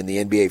 And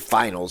the NBA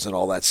Finals and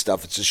all that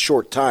stuff. It's a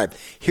short time.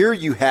 Here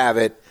you have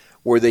it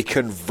where they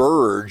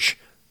converge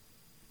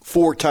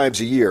 4 times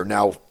a year.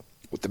 Now,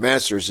 with the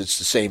Masters, it's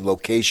the same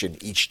location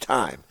each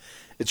time.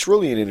 it's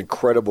really an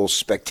incredible,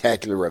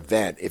 spectacular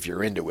event if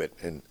you're into it,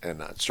 and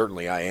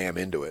certainly I am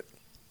into it.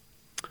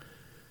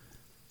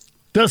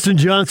 Dustin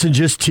Johnson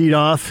just teed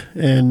off,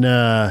 and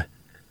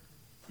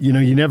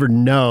you never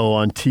know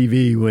on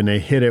TV when they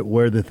hit it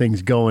where the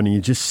thing's going, and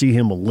you just see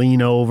him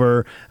lean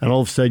over, and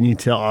all of a sudden you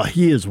tell, oh,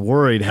 he is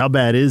worried. How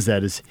bad is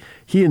that? Is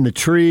he in the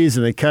trees,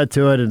 and they cut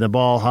to it, and the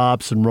ball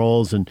hops and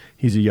rolls, and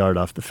he's a yard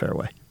off the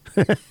fairway.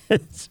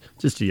 It's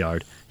just a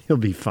yard. He'll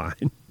be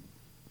fine.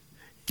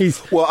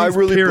 I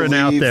really believe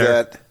out there.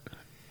 that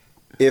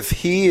if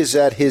he is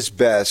at his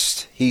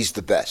best, he's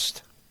the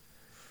best.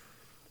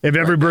 If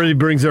everybody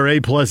brings their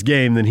A-plus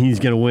game, then he's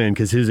going to win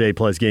because his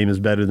A-plus game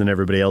is better than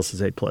everybody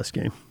else's A-plus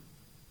game.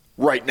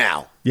 Right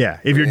now. Yeah,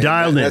 if you're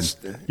dialed in,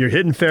 you're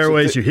hitting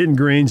fairways, you're hitting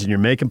greens, and you're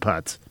making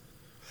putts.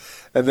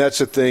 And that's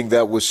the thing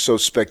that was so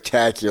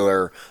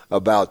spectacular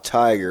about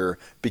Tiger,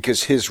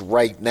 because his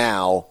right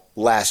now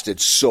lasted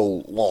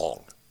so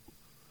long.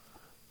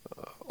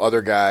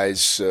 Other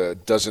guys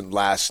doesn't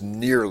last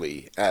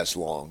nearly as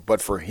long,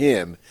 but for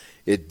him,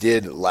 it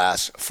did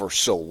last for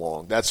so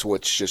long. That's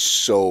what's just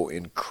so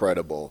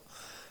incredible.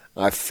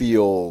 I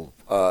feel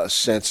a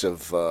sense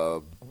of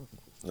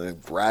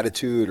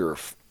gratitude or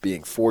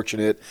being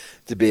fortunate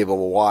to be able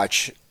to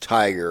watch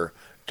Tiger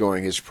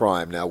during his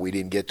prime. Now, we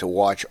didn't get to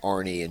watch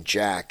Arnie and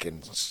Jack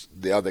and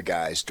the other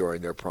guys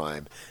during their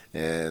prime,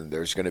 and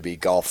there's going to be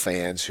golf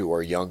fans who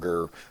are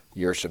younger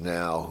years from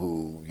now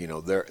who,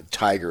 their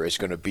Tiger is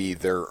going to be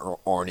their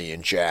Arnie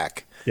and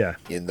Jack. Yeah.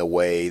 In the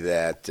way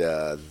that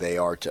they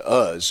are to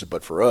us.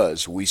 But for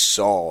us, we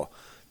saw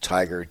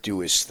Tiger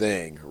do his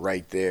thing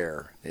right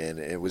there, and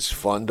it was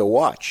fun to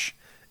watch.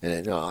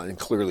 And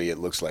clearly it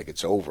looks like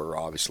it's over,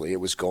 obviously.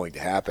 It was going to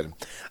happen.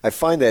 I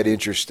find that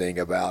interesting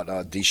about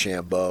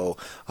DeChambeau.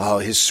 Oh,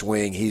 his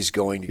swing, he's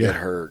going to get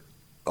hurt.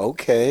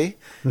 Okay.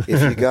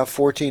 If you got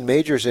 14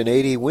 majors and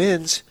 80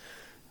 wins,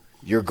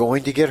 you're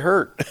going to get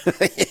hurt.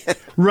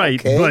 Right,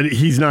 okay. But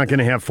he's not going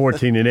to have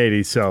 14 and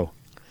 80, so...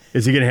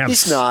 Is he going to have?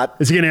 He's not.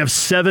 Is he going to have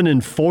 7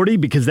 and 40?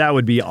 Because that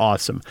would be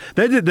awesome.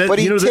 But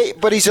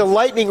he's a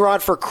lightning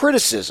rod for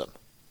criticism.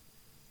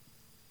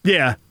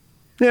 Yeah,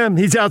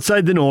 he's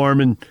outside the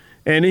norm,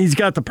 and he's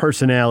got the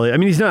personality. I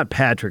mean, he's not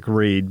Patrick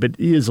Reed, but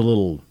he is a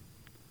little.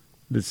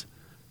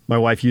 My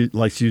wife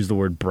likes to use the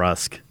word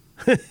brusque.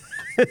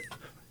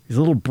 He's a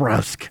little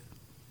brusque.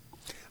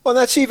 Well,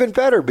 that's even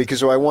better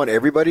because I want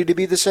everybody to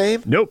be the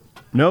same. Nope.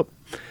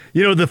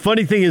 The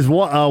funny thing is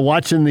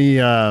watching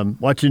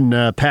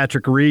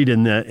Patrick Reed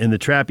in the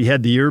trap. He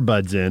had the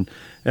earbuds in,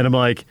 and I'm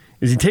like,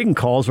 is he taking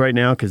calls right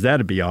now? Because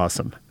that'd be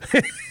awesome.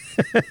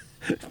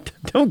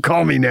 Don't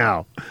call me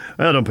now.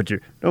 Oh, don't put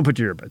your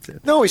earbuds in.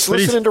 No, he's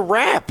listening to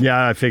rap.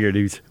 Yeah, I figured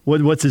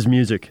what's his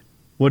music?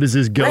 What is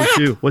his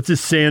go-to? What's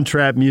his sand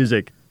trap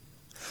music?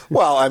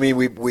 Well, I mean,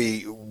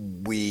 we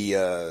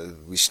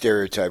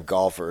stereotype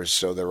golfers,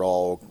 so they're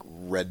all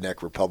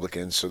redneck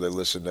Republicans, so they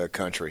listen to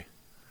country.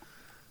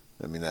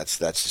 I mean, that's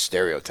the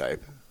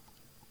stereotype.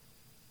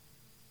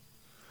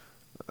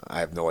 I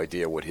have no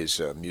idea what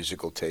his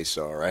musical tastes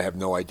are. I have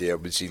no idea.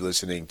 Is he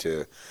listening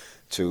to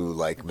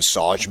like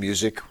massage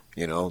music?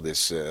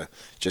 This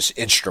just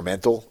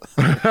instrumental.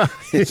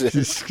 This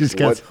is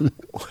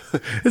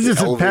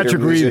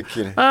Patrick Reed.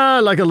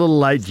 Like a little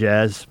light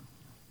jazz.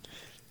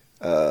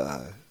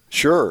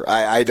 Sure.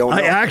 I don't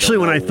know.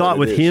 When I thought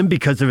with him,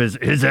 because of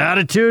his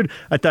attitude,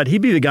 I thought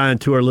he'd be the guy on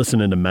tour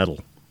listening to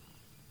metal.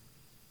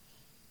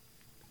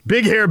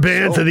 Big hair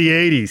bands of the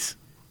 80s.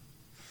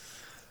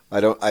 I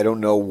don't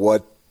know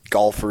what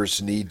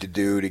golfers need to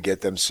do to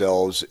get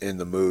themselves in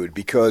the mood,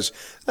 because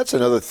that's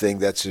another thing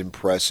that's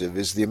impressive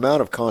is the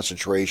amount of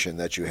concentration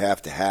that you have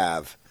to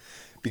have,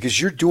 because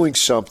you're doing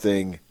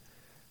something.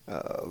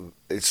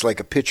 It's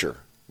like a pitcher.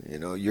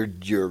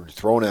 You're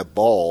throwing that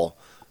ball.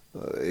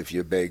 If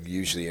you beg,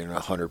 usually in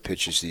 100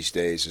 pitches these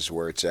days is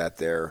where it's at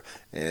there,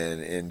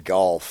 and in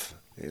golf,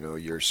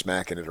 you're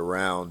smacking it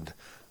around.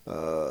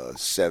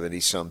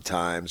 70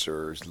 sometimes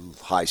or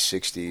high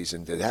 60s,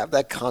 and to have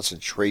that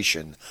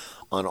concentration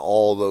on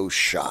all those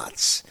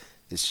shots,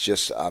 it's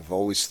just I've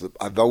always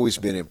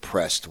been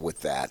impressed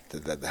with that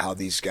how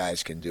these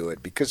guys can do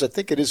it, because I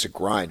think it is a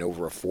grind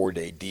over a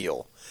 4-day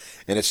deal,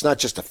 and it's not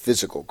just a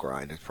physical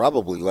grind. It's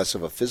probably less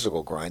of a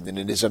physical grind than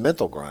it is a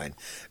mental grind,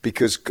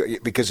 because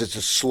it's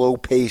a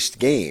slow-paced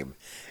game.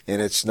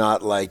 And it's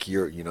not like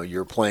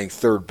you're playing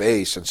third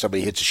base and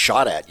somebody hits a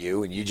shot at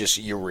you and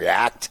you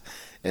react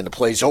and the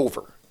play's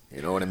over.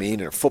 You know what I mean?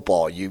 In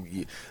football,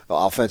 you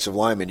offensive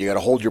lineman, you got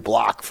to hold your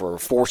block for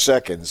 4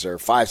 seconds or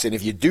 5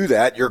 seconds. If you do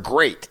that, you're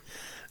great.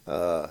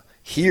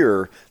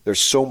 Here,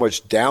 there's so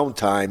much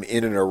downtime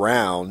in and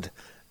around,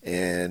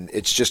 and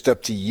it's just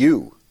up to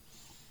you.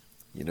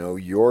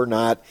 You're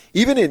not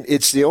even in.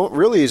 Is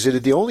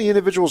it the only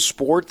individual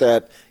sport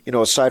that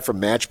aside from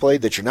match play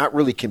that you're not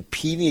really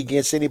competing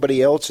against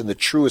anybody else in the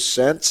truest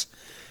sense?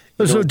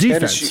 There's no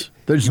defense.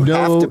 There's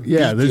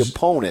the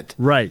opponent.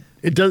 Right.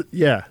 It does.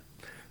 Yeah.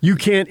 You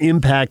can't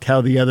impact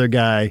how the other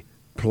guy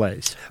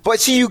plays.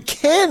 But see, you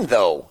can,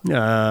 though.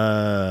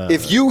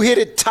 If you hit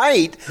it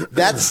tight,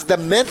 that's the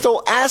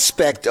mental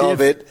aspect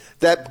of it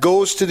that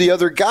goes to the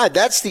other guy.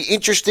 That's the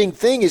interesting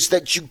thing, is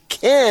that you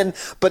can,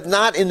 but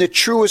not in the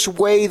truest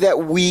way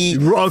that we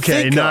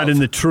think not of. in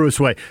the truest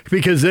way.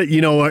 Because,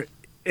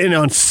 and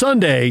on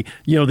Sunday,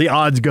 the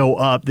odds go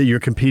up that you're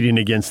competing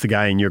against the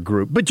guy in your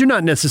group. But you're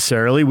not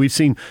necessarily. We've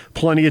seen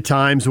plenty of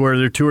times where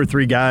there are 2 or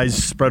 3 guys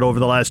spread over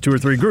the last 2 or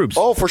 3 groups.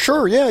 Oh, for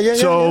sure. Yeah.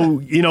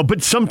 So,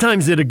 but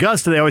sometimes at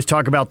Augusta, they always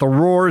talk about the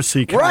roar, so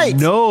you kind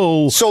of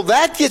know. So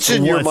that gets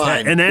in your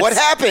mind. What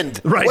happened?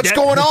 Right, What's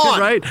going on?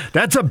 Right.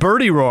 That's a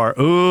birdie roar.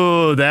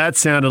 Ooh, that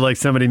sounded like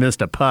somebody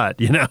missed a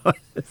putt,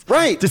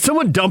 Right. Did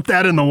someone dump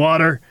that in the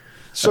water?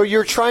 So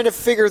you're trying to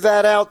figure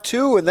that out,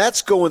 too, and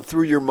that's going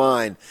through your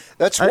mind.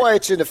 That's why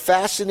it's a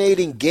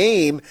fascinating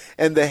game,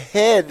 and the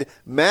head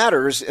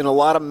matters in a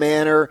lot of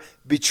manner.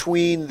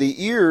 Between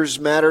the ears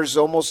matters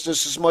almost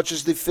just as much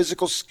as the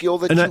physical skill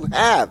that you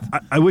have.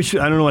 I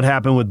don't know what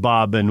happened with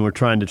Bob, and we're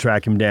trying to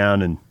track him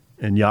down,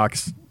 and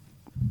Yak's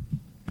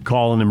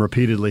calling him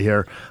repeatedly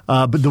here.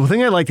 But the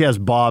thing I'd like to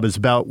ask Bob is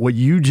about what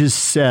you just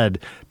said,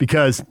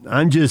 because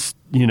I'm just,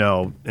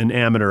 an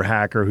amateur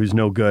hacker who's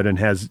no good and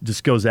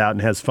just goes out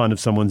and has fun if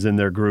someone's in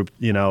their group.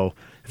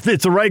 If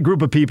it's the right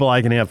group of people,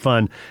 I can have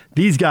fun.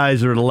 These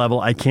guys are at a level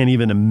I can't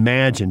even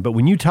imagine. But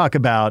when you talk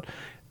about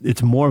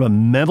it's more of a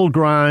mental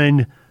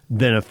grind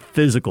than a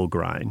physical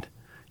grind.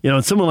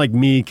 And someone like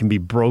me can be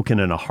broken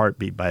in a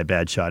heartbeat by a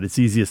bad shot. It's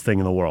the easiest thing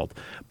in the world.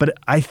 But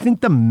I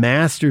think the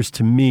Masters,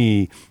 to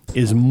me,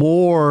 is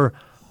more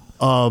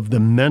of the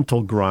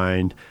mental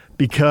grind,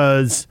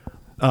 because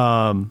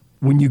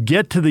when you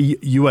get to the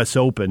U.S.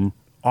 Open,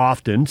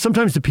 often,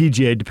 sometimes the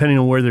PGA, depending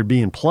on where they're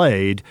being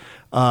played,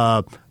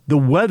 the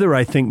weather,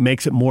 I think,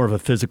 makes it more of a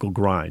physical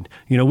grind.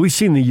 We've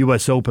seen the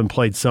U.S. Open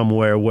played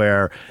somewhere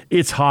where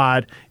it's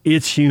hot,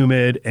 it's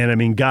humid,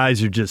 and,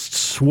 guys are just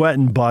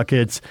sweating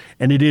buckets,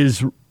 and it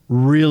is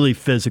really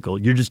physical.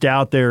 You're just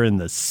out there in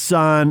the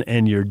sun,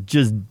 and you're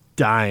just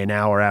dying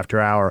hour after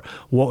hour,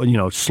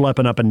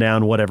 schlepping up and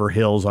down whatever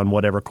hills on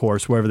whatever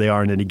course, wherever they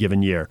are in any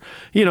given year.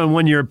 And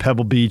one year at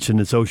Pebble Beach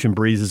and it's ocean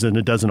breezes and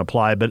it doesn't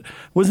apply. But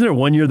wasn't there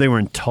one year they were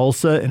in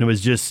Tulsa and it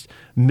was just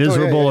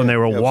miserable and they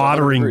were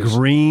watering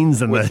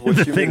greens and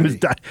the thing was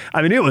dying?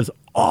 It was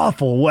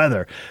awful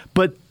weather.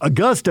 But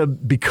Augusta,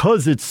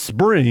 because it's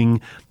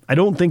spring, I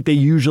don't think they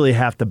usually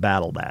have to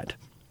battle that.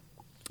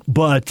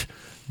 But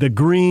the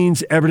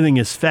greens, everything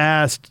is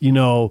fast.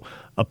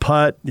 A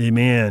putt,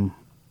 man,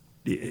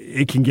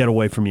 it can get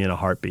away from you in a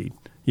heartbeat.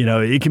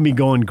 It can be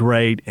going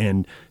great,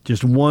 and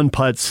just one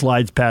putt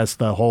slides past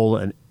the hole,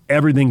 and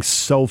everything's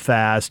so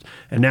fast.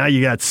 And now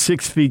you got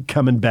 6 feet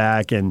coming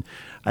back, and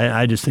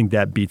I just think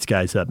that beats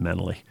guys up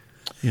mentally.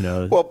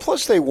 Well,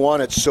 plus they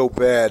want it so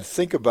bad.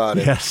 Think about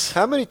it. Yes.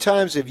 How many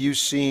times have you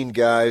seen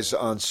guys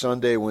on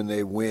Sunday when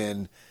they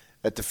win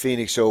at the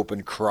Phoenix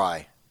Open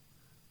cry?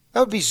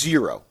 That would be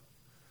 0.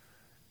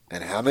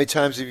 And how many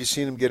times have you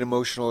seen them get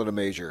emotional at a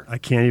major? I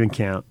can't even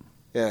count.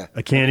 Yeah.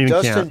 I can't even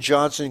count. Dustin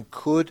Johnson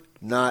could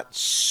not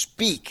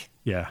speak.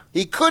 Yeah.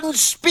 He couldn't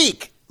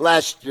speak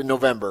last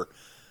November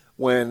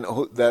when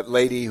that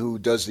lady who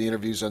does the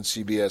interviews on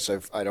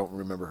CBS, I don't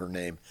remember her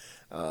name,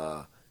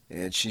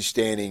 and she's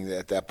standing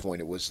at that point.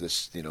 It was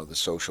this, the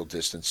social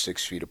distance,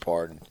 6 feet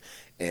apart,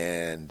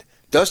 and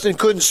Dustin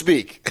couldn't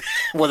speak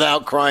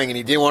without crying, and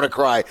he didn't want to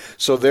cry.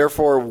 So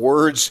therefore,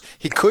 words,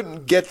 he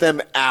couldn't get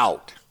them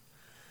out.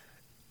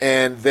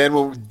 And then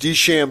when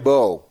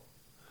DeChambeau,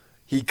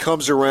 he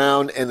comes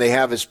around and they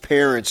have his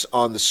parents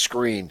on the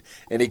screen,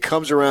 and he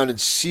comes around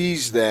and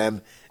sees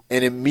them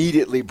and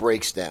immediately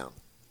breaks down.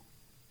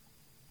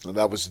 Well,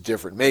 that was a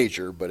different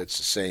major, but it's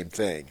the same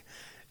thing.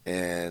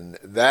 And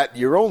that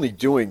you're only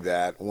doing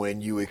that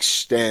when you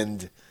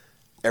extend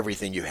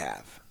everything you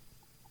have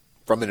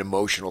from an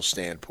emotional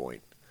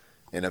standpoint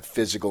and a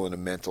physical and a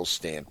mental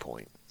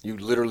standpoint. You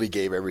literally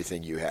gave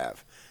everything you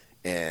have.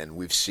 And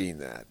we've seen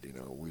that.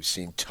 We've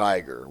seen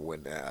Tiger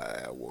when,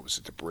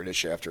 the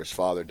British after his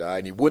father died.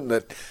 And he wouldn't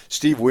let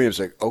Steve Williams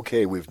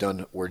okay, we're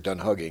done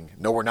hugging.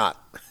 No, we're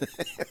not.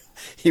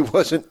 He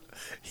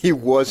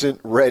wasn't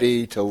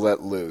ready to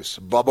let loose.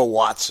 Bubba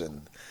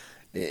Watson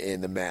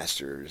in the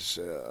Masters,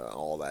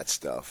 all that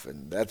stuff.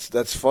 And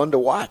that's fun to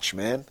watch,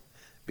 man,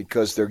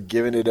 because they're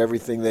giving it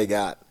everything they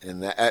got.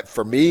 And that,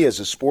 for me as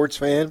a sports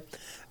fan,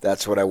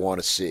 that's what I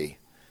want to see.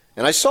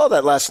 And I saw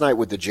that last night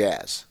with the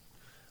Jazz.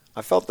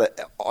 I felt that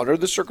under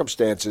the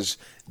circumstances,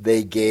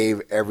 they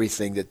gave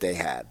everything that they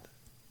had.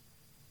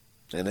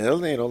 And they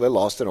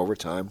lost in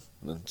overtime.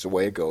 That's the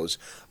way it goes.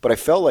 But I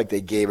felt like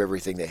they gave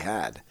everything they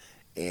had.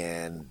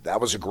 And that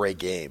was a great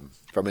game.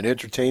 From an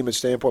entertainment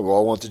standpoint, we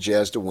all want the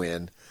Jazz to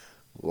win.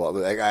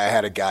 Well, I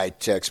had a guy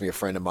text me, a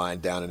friend of mine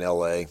down in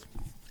L.A.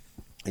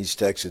 He's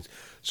texted,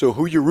 so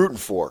who you rooting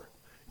for?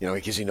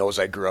 Because he knows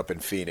I grew up in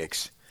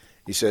Phoenix.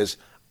 He says,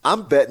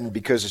 I'm betting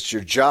because it's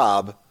your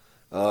job,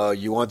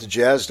 you want the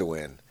Jazz to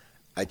win.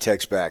 I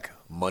text back,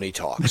 money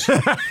talks.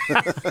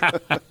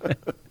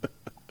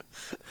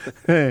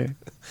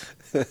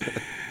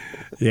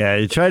 Yeah,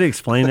 you try to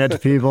explain that to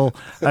people.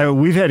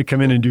 We've had to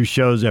come in and do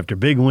shows after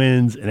big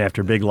wins and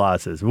after big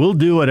losses. We'll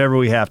do whatever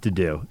we have to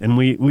do, and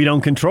we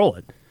don't control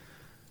it.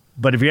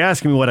 But if you're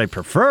asking me what I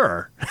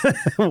prefer,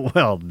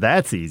 well,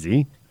 that's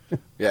easy.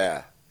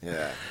 Yeah.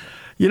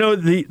 You know,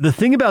 the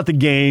thing about the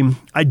game,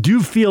 I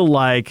do feel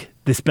like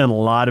they spent a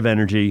lot of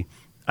energy.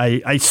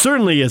 I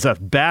certainly, as a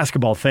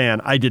basketball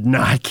fan, I did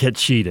not get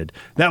cheated.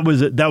 That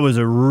was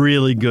a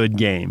really good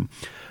game.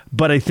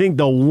 But I think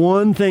the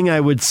one thing I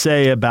would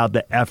say about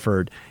the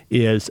effort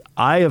is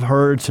I have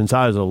heard since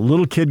I was a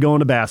little kid going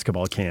to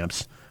basketball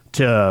camps,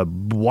 to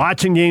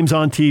watching games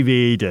on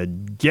TV, to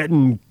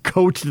getting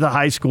coached at the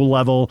high school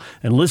level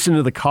and listening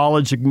to the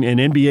college and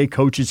NBA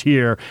coaches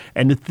here.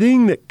 And the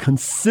thing that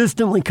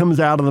consistently comes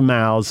out of the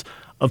mouths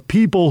of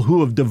people who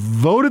have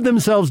devoted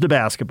themselves to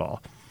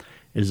basketball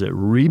is that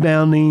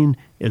rebounding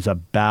is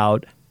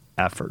about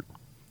effort.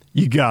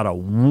 You got to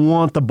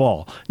want the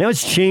ball. Now,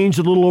 it's changed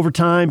a little over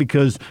time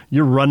because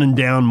you're running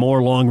down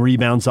more long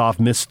rebounds off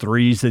missed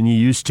threes than you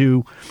used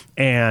to.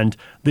 And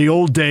the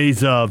old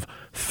days of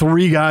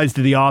 3 guys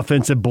to the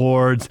offensive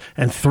boards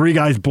and 3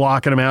 guys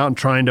blocking them out and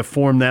trying to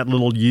form that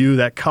little U,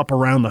 that cup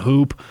around the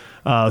hoop,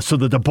 so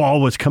that the ball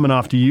was coming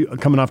off to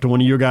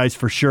one of your guys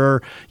for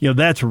sure. You know,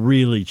 that's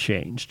really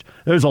changed.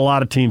 There's a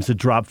lot of teams that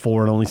drop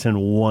 4 and only send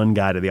 1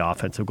 guy to the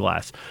offensive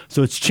glass.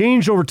 So it's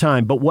changed over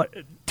time, but what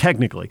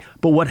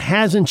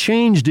hasn't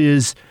changed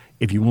is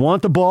if you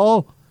want the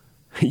ball,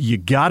 you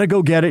got to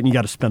go get it, and you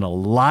got to spend a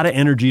lot of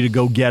energy to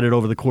go get it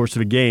over the course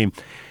of a game.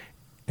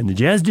 And the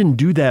Jazz didn't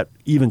do that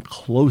even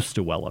close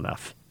to well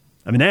enough.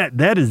 I mean,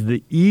 that is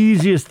the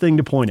easiest thing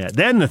to point at.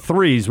 That and the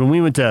threes, when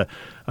we went to,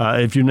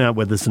 if you're not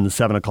with us in the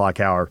 7 o'clock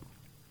hour,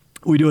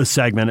 we do a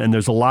segment, and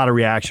there's a lot of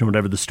reaction,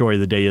 whatever the story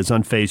of the day is,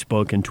 on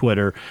Facebook and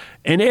Twitter.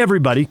 And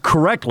everybody,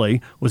 correctly,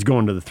 was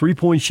going to the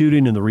three-point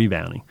shooting and the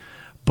rebounding.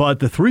 But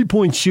the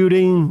three-point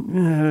shooting,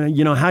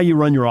 how you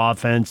run your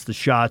offense, the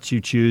shots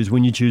you choose,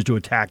 when you choose to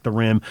attack the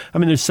rim, I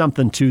mean, there's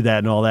something to that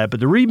and all that.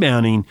 But the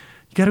rebounding,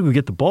 you got to go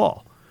get the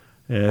ball.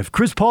 If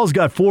Chris Paul's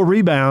got 4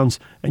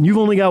 rebounds and you've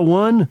only got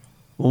 1,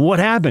 well, what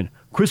happened?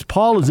 Chris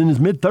Paul is in his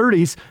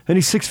mid-30s and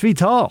he's 6 feet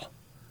tall.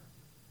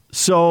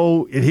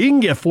 So if he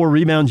can get 4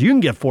 rebounds, you can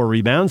get 4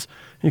 rebounds.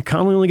 And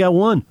Conley only got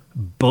 1.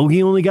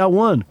 Bogey only got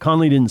 1.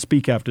 Conley didn't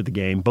speak after the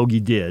game.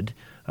 Bogey did.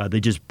 They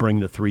just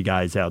bring the 3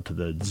 guys out to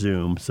the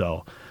Zoom,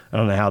 so I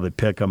don't know how they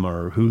pick them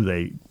or who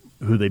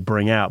they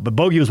bring out. But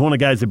Bogey was one of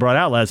the guys they brought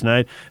out last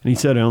night, and he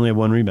said, I only have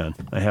 1 rebound.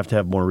 I have to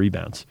have more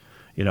rebounds.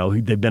 You know,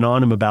 they've been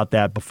on him about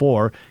that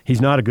before.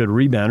 He's not a good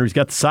rebounder. He's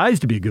got the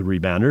size to be a good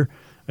rebounder.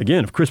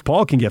 Again, if Chris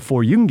Paul can get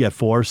 4, you can get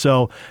 4.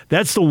 So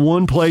that's the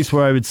one place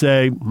where I would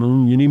say,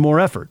 you need more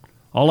effort.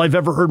 All I've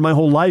ever heard my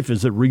whole life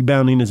is that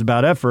rebounding is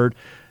about effort,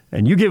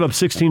 and you gave up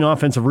 16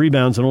 offensive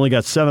rebounds and only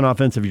got 7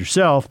 offensive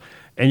yourself,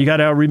 and you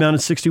got out-rebounded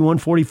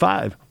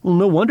 61-45. Well,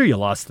 no wonder you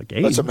lost the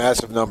game. That's a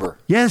massive number.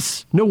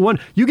 Yes. No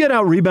wonder. You get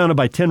out-rebounded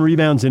by 10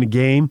 rebounds in a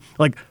game.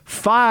 Like,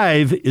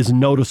 5 is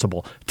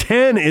noticeable.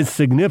 10 is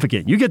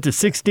significant. You get to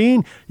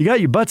 16, you got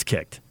your butts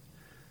kicked.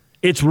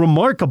 It's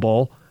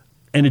remarkable,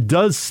 and it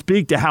does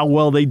speak to how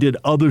well they did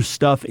other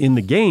stuff in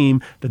the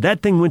game,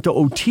 that thing went to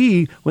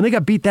OT when they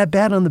got beat that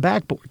bad on the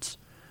backboards.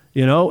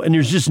 You know, and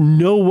there's just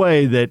no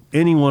way that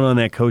anyone on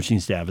that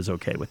coaching staff is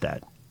okay with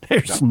that.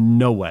 There's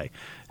no way.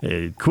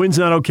 Quinn's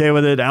not okay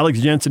with it. Alex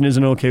Jensen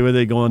isn't okay with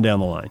it going down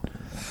the line.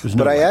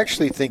 But I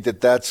actually think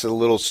that that's a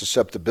little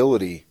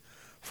susceptibility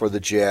for the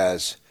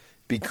Jazz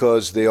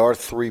because they are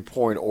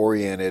three-point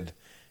oriented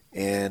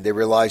and they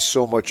rely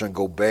so much on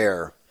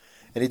Gobert,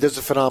 and he does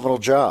a phenomenal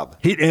job.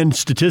 And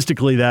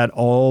statistically, that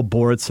all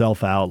bore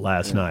itself out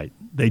last night.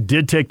 They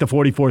did take the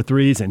 44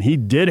 threes, and he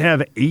did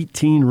have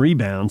 18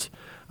 rebounds.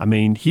 I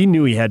mean, he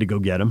knew he had to go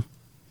get them.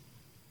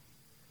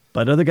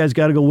 But other guys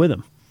got to go with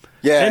him.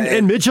 Yeah,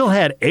 and Mitchell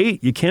had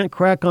 8. You can't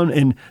crack on.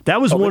 And that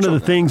was one of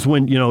the things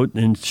when,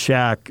 in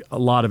Shaq, a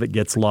lot of it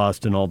gets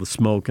lost in all the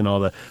smoke and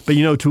all that. But,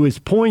 to his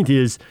point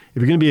is,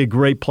 if you're going to be a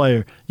great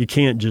player, you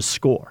can't just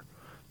score.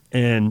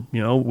 And,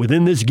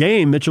 within this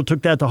game, Mitchell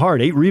took that to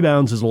heart. 8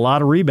 rebounds is a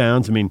lot of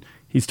rebounds. I mean,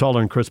 he's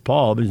taller than Chris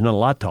Paul, but he's not a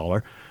lot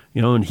taller.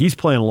 And he's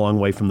playing a long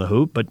way from the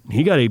hoop, but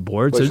he got 8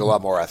 boards. But he's a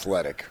lot more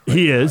athletic.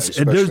 He is.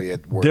 Especially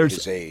at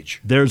his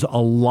age. There's a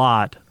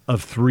lot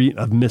of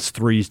missed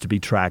threes to be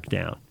tracked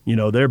down.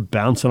 They're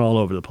bouncing all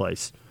over the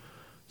place.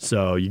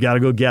 So you got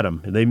to go get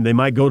them. They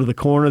might go to the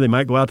corner. They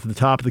might go out to the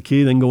top of the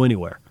key. They can go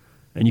anywhere.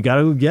 And you got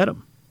to go get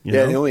them.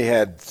 They only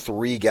had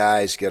 3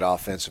 guys get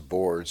offensive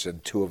boards,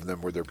 and 2 of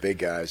them were their big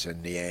guys,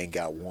 and Niang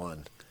got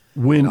 1.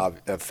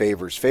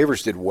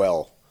 Favors did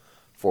well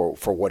for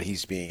what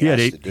he's being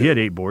asked to do. He had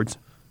 8 boards.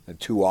 And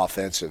 2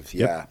 offensive,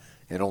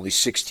 and only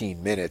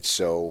 16 minutes,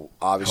 so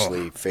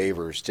obviously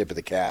Favors, tip of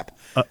the cap.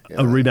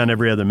 A rebound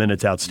every other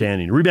minute's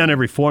outstanding. A rebound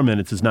every 4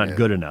 minutes is not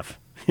good enough.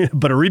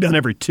 But a rebound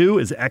every 2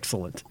 is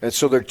excellent. And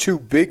so their 2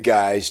 big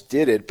guys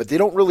did it, but they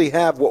don't really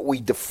have what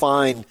we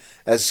define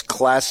as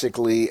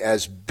classically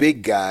as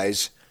big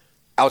guys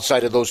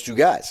outside of those 2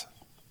 guys.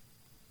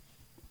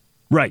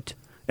 Right.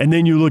 And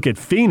then you look at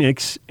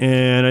Phoenix,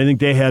 and I think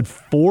they had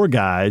 4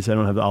 guys.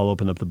 I'll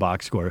open up the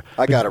box score.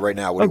 I got it right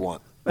now. What do you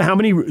want? How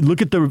many?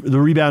 Look at the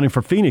rebounding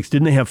for Phoenix.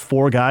 Didn't they have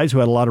 4 guys who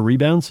had a lot of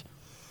rebounds?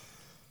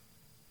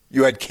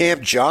 You had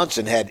Cam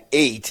Johnson had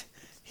 8.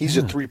 He's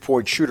a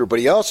 3-point shooter, but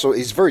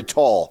he's very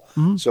tall.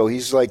 Mm-hmm. So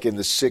he's like in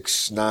the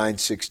 6'9",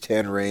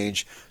 6'10"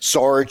 range.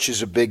 Saric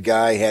is a big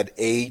guy, had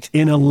 8.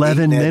 In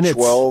 11 minutes.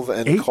 12,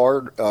 and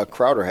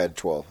Crowder had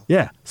 12.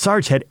 Yeah,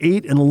 Saric had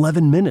 8 in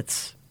 11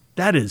 minutes.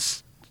 That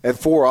is... And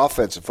 4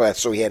 offensive fouls,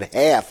 so he had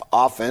half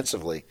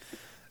offensively.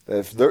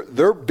 If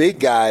they're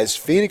big guys,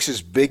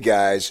 Phoenix's big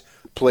guys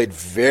played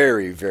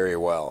very, very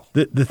well.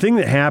 The thing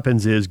that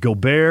happens is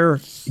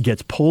Gobert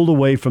gets pulled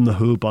away from the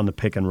hoop on the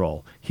pick and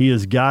roll. He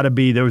has got to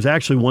be – there was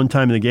actually one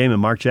time in the game, and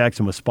Mark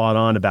Jackson was spot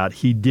on about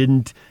he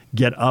didn't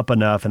get up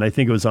enough, and I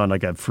think it was on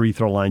like a free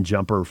throw line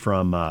jumper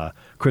from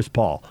Chris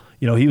Paul.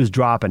 He was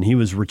dropping, he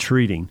was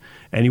retreating,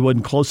 and he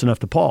wasn't close enough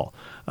to Paul.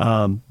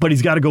 But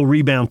he's got to go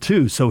rebound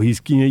too. So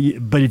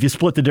but if you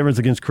split the difference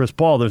against Chris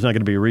Paul, there's not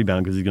going to be a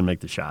rebound because he's going to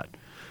make the shot.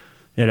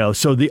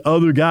 So the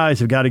other guys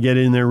have got to get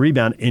in there and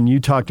rebound. And you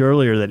talked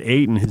earlier that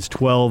Ayton, his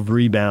 12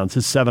 rebounds,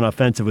 his 7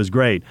 offensive was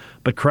great.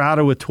 But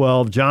Crowder with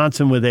 12,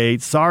 Johnson with 8,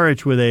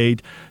 Saric with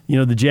 8.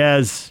 The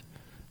Jazz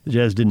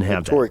didn't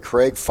have that. Torrey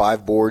Craig,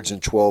 5 boards in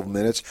 12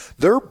 minutes.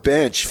 Their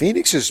bench,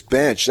 Phoenix's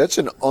bench, that's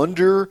an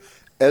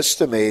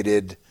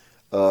underestimated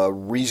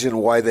reason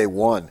why they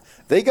won.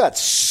 They got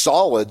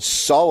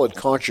solid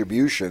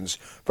contributions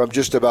from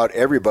just about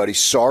everybody.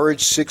 Saric,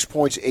 6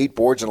 points, 8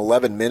 boards in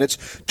 11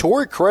 minutes.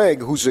 Torrey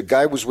Craig, who's a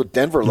guy was with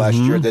Denver last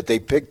year that they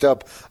picked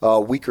up a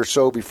week or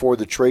so before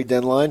the trade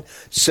deadline,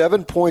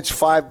 7 points,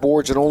 5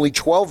 boards in only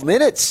 12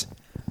 minutes.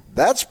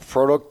 That's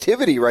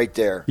productivity right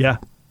there. Yeah.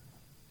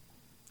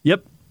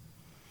 Yep.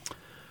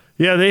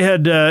 Yeah, they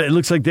had. It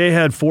looks like they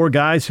had 4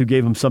 guys who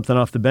gave them something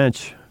off the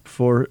bench.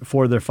 4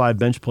 of their 5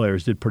 bench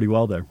players did pretty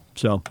well there.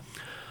 So.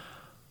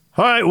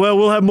 All right, well,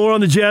 we'll have more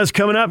on the Jazz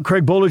coming up.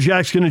 Craig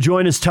Bolerjack's going to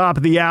join us top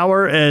of the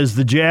hour as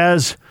the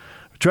Jazz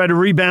try to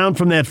rebound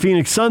from that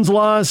Phoenix Suns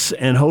loss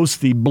and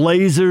host the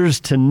Blazers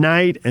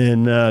tonight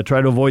and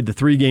try to avoid the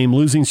 3-game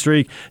losing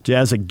streak.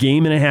 Jazz a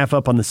game and a half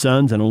up on the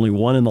Suns and only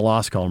 1 in the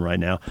loss column right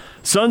now.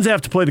 Suns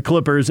have to play the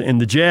Clippers and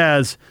the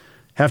Jazz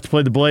have to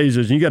play the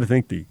Blazers. And you got to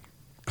think the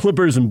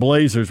Clippers and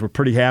Blazers were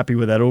pretty happy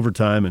with that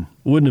overtime and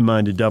wouldn't have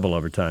minded double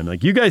overtime.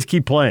 Like, you guys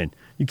keep playing.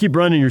 You keep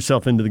running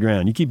yourself into the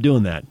ground. You keep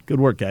doing that.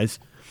 Good work, guys.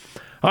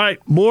 All right,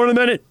 more in a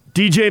minute.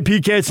 DJ and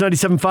PK, it's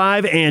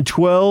 97.5 and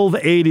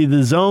 1280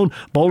 The Zone.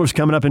 Bowler's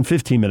coming up in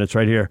 15 minutes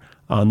right here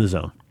on The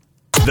Zone.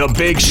 The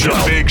Big Show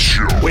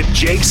with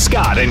Jake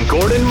Scott and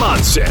Gordon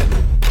Monson.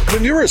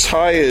 When you're as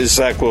high as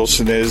Zach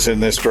Wilson is in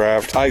this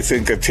draft, I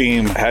think a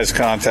team has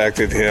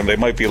contacted him. They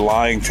might be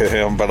lying to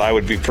him, but I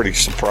would be pretty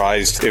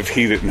surprised if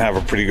he didn't have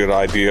a pretty good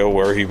idea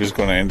where he was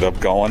going to end up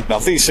going. Now,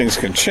 these things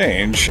can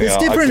change. It's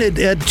different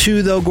at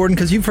 2, though, Gordon,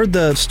 because you've heard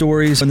the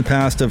stories in the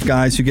past of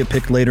guys who get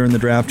picked later in the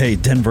draft. Hey,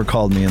 Denver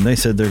called me, and they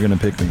said they're going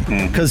to pick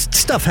me. Because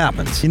stuff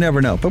happens. You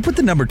never know. But with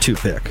the number 2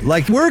 pick,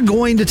 like, we're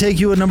going to take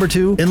you at number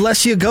 2,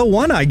 unless you go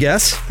 1, I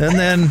guess, and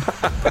then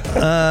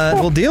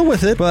we'll deal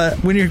with it.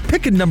 But when you're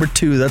picking number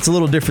 2, that's a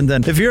little different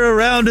than if you're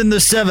around in the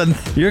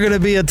 7th, you're going to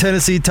be a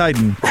Tennessee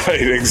Titan. Right,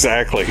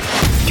 exactly.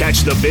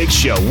 Catch the Big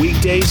Show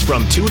weekdays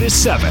from 2 to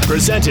 7,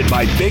 presented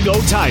by Big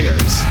O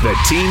Tires, the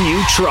team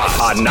you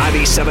trust, on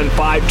 97.5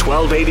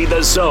 1280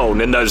 The Zone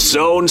and the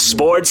Zone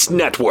Sports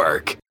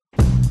Network.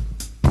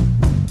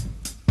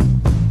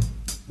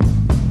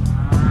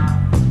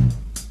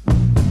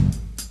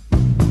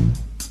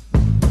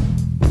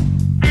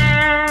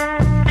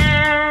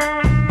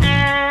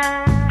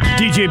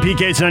 DJ and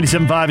PK, it's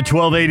 97.5 at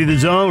 1280 The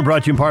Zone.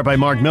 Brought to you in part by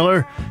Mark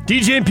Miller.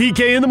 DJ and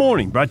PK in the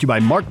morning. Brought to you by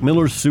Mark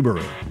Miller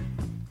Subaru.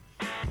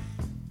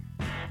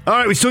 All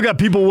right, we still got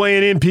people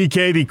weighing in,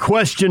 PK. The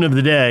question of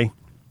the day.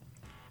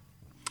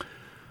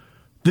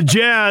 The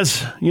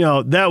Jazz,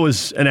 that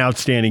was an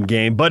outstanding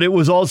game, but it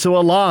was also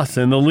a loss,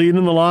 and the lead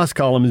in the loss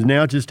column is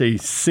now just a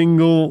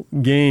single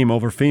game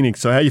over Phoenix.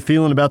 So how you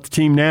feeling about the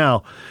team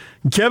now?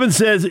 Kevin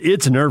says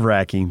it's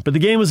nerve-wracking, but the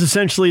game was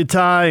essentially a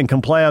tie, and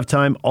come playoff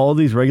time, all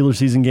these regular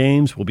season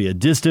games will be a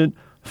distant,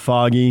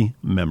 foggy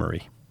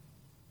memory.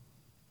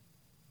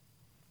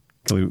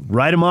 Can we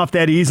write them off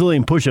that easily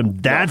and push them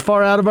that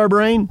far out of our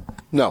brain?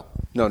 No.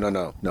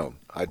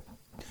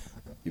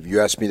 If you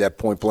asked me that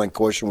point-blank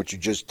question, which you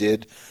just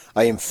did,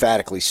 I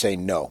emphatically say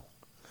no.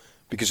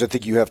 Because I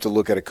think you have to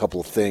look at a couple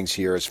of things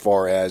here as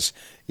far as,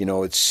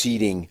 it's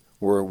seeding.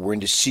 We're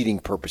into seeding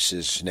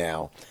purposes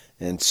now.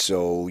 And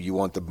so you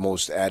want the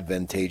most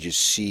advantageous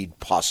seed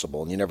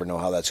possible. And you never know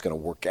how that's going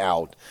to work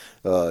out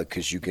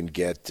because you can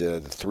get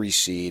the 3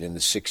 seed and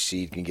the 6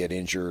 seed can get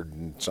injured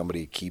and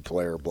somebody, a key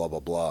player, blah, blah,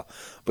 blah.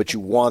 But you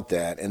want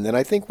that. And then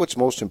I think what's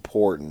most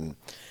important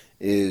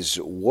is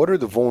what are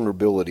the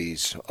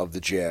vulnerabilities of the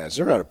Jazz?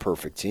 They're not a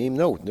perfect team.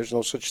 No, there's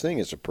no such thing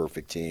as a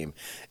perfect team.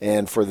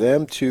 And for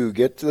them to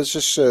let's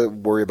just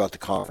worry about the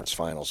conference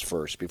finals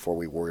first before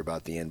we worry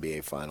about the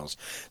NBA finals.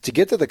 To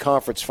get to the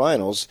conference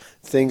finals,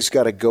 things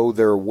got to go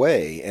their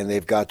way, and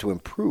they've got to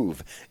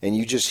improve. And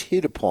you just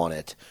hit upon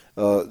it.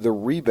 The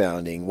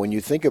rebounding, when you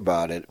think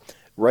about it,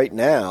 right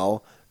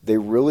now, they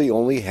really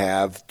only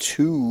have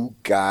 2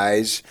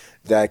 guys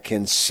that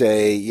can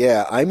say,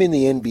 yeah, I'm in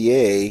the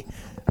NBA,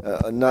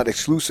 not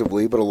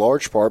exclusively, but a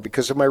large part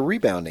because of my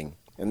rebounding,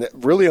 and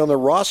really on the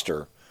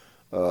roster.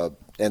 And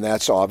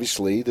that's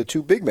obviously the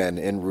 2 big men,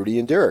 and Rudy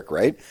and Derek,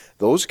 right?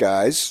 Those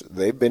guys,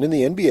 they've been in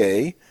the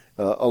NBA.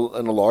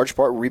 In a large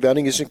part,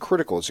 rebounding isn't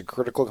critical. It's a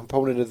critical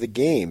component of the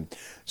game.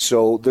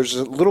 So there's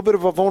a little bit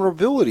of a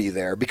vulnerability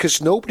there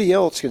because nobody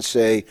else can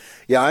say,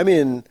 yeah, I'm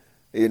in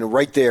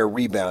right there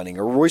rebounding.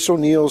 Or Royce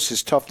O'Neal's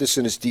his toughness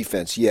and his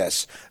defense.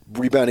 Yes,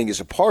 rebounding is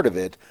a part of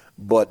it,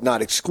 but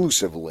not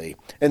exclusively.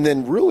 And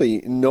then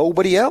really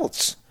nobody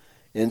else.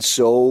 And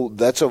so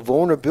that's a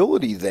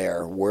vulnerability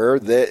there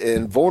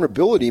and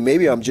vulnerability,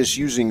 maybe I'm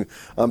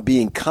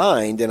being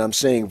kind and I'm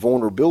saying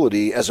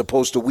vulnerability as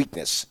opposed to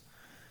weakness.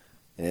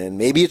 And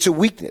maybe it's a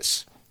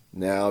weakness.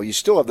 Now, you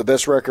still have the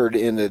best record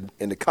in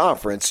the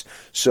conference,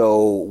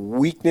 so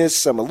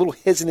weakness, I'm a little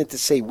hesitant to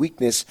say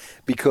weakness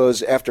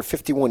because after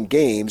 51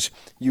 games,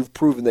 you've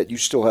proven that you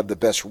still have the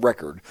best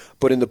record.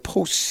 But in the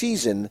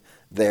postseason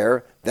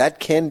there, that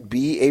can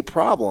be a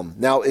problem.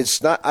 Now,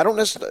 it's not. I don't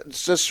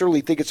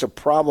necessarily think it's a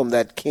problem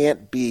that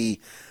can't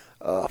be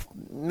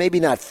maybe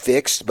not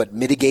fixed, but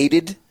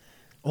mitigated.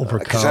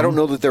 Because I don't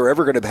know that they're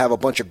ever going to have a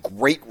bunch of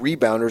great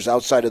rebounders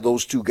outside of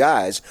those 2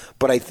 guys,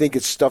 but I think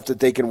it's stuff that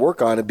they can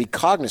work on and be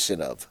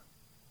cognizant of.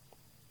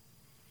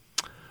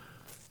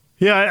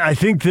 Yeah, I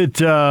think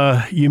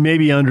that you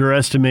maybe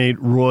underestimate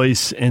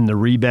Royce and the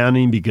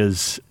rebounding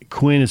because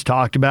Quinn has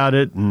talked about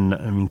it, and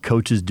I mean,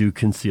 coaches do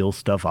conceal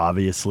stuff,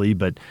 obviously,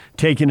 but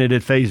taking it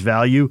at face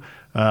value,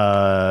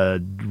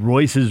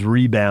 Royce's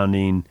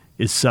rebounding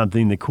is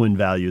something that Quinn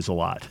values a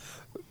lot.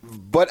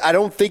 But I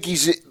don't think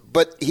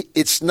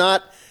it's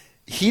not.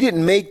 He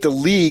didn't make the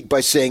league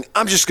by saying,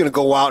 I'm just going to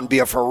go out and be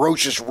a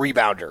ferocious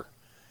rebounder.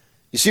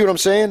 You see what I'm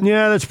saying?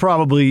 Yeah, that's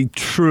probably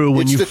true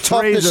when it's you the phrase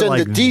toughness it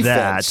like and the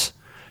defense. that.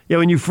 Yeah,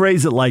 when you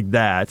phrase it like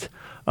that.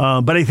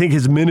 But I think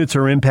his minutes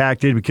are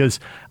impacted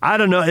because, I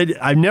don't know,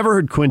 I've never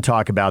heard Quinn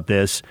talk about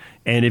this.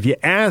 And if you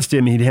asked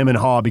him, he'd hem and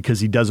haw because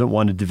he doesn't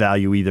want to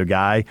devalue either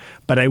guy.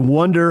 But I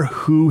wonder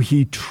who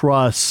he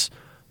trusts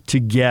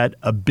to get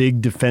a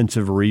big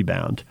defensive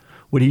rebound.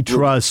 Would he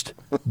trust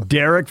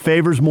Derek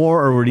Favors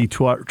more, or would he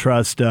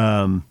trust he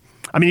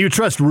would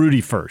trust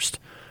Rudy first.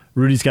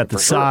 Rudy's got the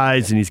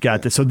size, and he's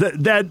got this. So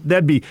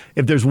that'd be,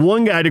 if there's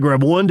one guy to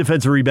grab one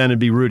defensive rebound, it'd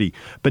be Rudy.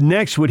 But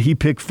next, would he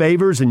pick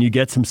Favors, and you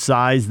get some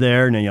size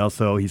there, and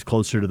he's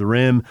closer to the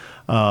rim.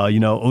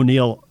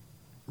 O'Neal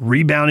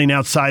rebounding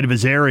outside of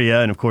his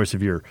area, and of course,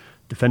 if you're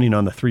defending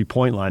on the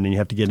 3-point line and you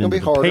have to get into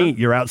the paint,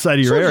 you're outside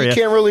of your area. You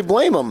can't really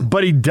blame him.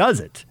 But he does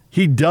it.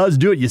 He does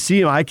do it. You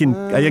see him. I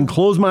can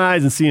close my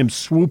eyes and see him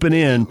swooping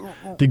in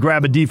to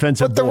grab a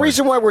defensive board. But the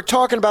reason why we're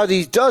talking about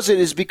he does it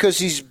is because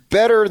he's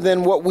better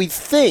than what we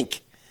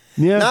think.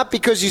 Yeah. Not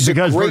because he's a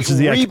great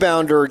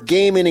rebounder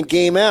game in and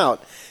game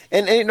out.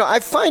 And I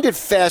find it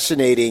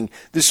fascinating,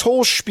 this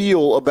whole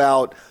spiel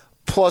about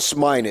plus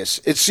minus.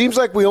 It seems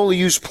like we only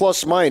use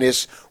plus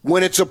minus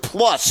when it's a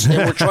plus and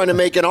we're trying to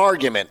make an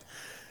argument.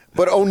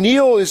 But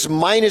O'Neal is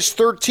minus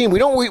 13. We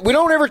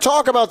don't ever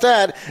talk about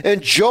that.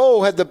 And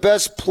Joe had the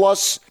best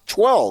plus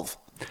 12.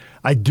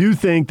 I do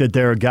think that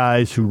there are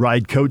guys who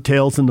ride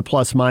coattails in the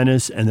plus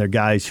minus, and there are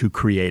guys who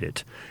create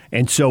it.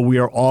 And so we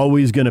are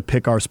always going to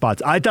pick our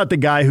spots. I thought the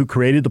guy who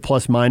created the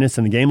plus minus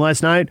in the game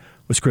last night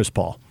was Chris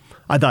Paul.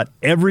 I thought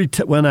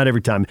not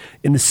every time.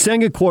 In the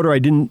second quarter, I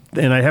didn't,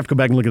 and I have to go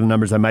back and look at the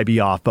numbers, I might be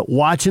off, but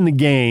watching the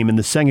game in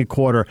the second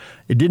quarter,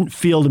 it didn't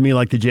feel to me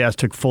like the Jazz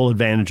took full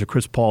advantage of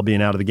Chris Paul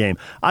being out of the game.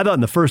 I thought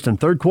in the first and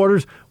third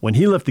quarters, when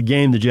he left the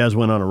game, the Jazz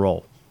went on a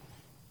roll.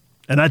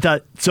 And I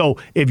thought, so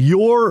if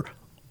you're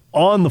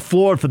on the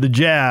floor for the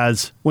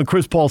Jazz, when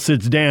Chris Paul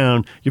sits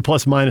down, your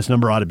plus-minus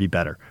number ought to be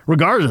better,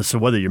 regardless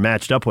of whether you're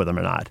matched up with him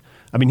or not.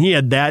 I mean, he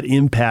had that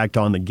impact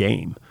on the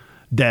game.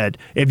 That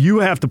if you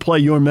have to play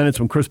your minutes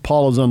when Chris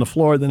Paul is on the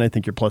floor, then I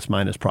think your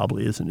plus-minus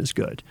probably isn't as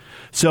good.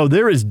 So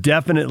there is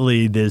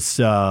definitely this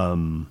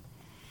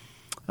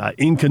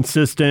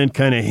inconsistent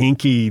kind of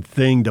hinky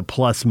thing to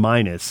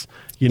plus-minus.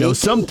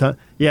 Sometimes.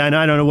 Yeah, and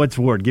I don't know what's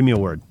the word. Give me a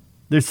word.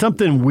 There's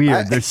something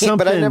weird. There's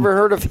something. But I never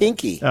heard of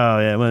hinky. Oh,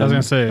 yeah. Well, I was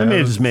going to say. I may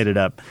have just made it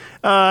up.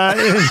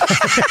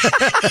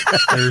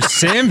 There's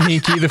Sam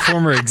Hinkie, the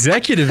former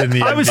executive in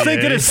the NBA. I was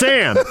thinking of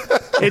Sam.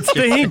 It's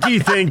the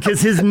hinky thing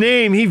because his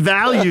name, he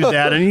valued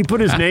that, and he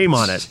put his name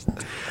on it.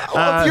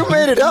 If you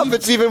made it up,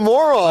 it's even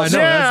more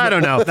awesome. I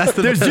don't know. That's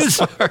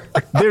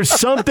there's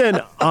something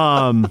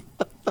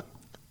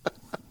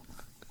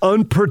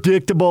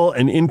unpredictable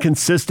and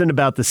inconsistent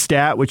about the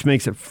stat, which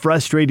makes it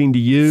frustrating to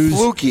use.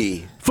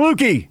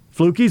 Fluky.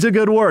 Fluky's a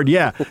good word,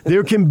 yeah.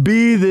 There can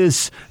be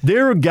this.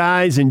 There are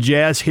guys in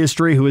Jazz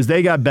history who, as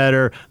they got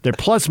better, their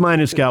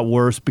plus-minus got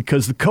worse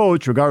because the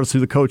coach, regardless who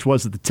the coach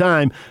was at the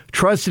time,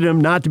 trusted him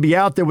not to be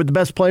out there with the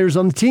best players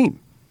on the team.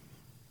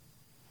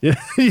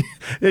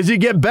 As you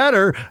get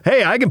better,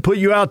 hey, I can put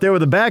you out there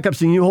with the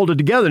backups and you hold it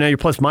together. Now your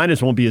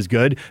plus-minus won't be as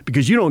good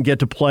because you don't get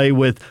to play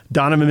with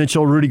Donovan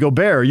Mitchell, Rudy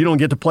Gobert. You don't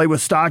get to play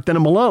with Stockton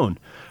and Malone.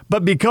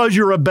 But because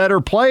you're a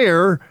better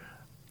player,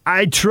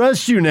 I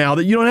trust you now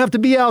that you don't have to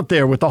be out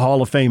there with the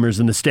Hall of Famers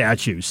and the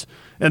statues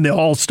and the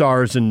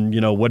All-Stars and,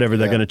 whatever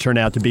they're going to turn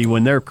out to be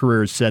when their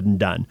career is said and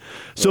done.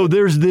 So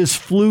there's this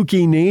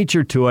fluky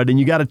nature to it, and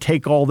you got to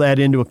take all that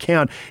into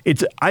account.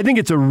 I think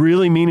it's a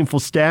really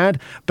meaningful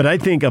stat, but I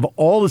think of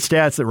all the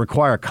stats that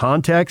require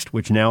context,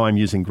 which now I'm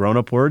using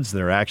grown-up words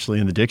that are actually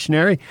in the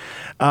dictionary,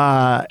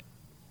 that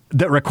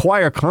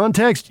require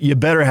context, you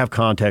better have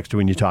context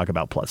when you talk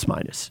about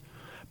plus-minus.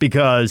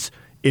 Because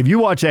if you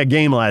watch that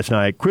game last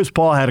night, Chris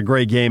Paul had a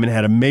great game and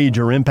had a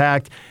major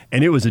impact,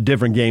 and it was a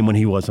different game when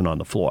he wasn't on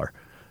the floor.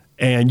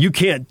 And you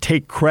can't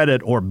take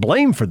credit or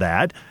blame for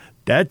that.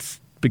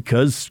 That's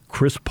because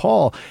Chris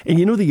Paul. And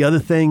the other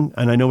thing,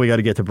 and I know we got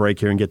to get to break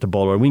here and get to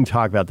Bowler. We can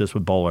talk about this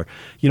with Bowler.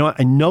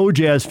 I know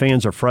Jazz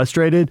fans are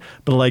frustrated,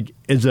 but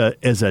as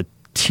a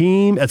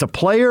team, as a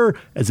player,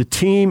 as a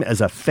team,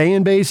 as a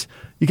fan base,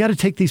 you got to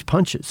take these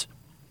punches.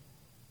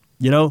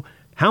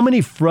 How many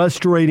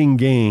frustrating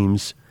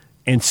games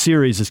and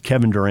series has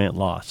Kevin Durant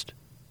lost?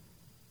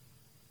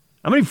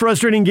 How many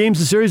frustrating games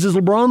and series has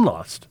LeBron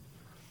lost?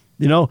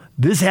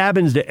 This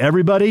happens to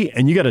everybody,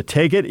 and you got to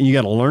take it, and you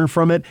got to learn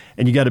from it,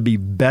 and you got to be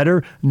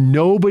better.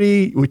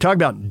 We talk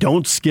about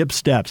don't skip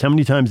steps. How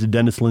many times did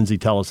Dennis Lindsay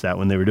tell us that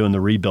when they were doing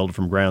the rebuild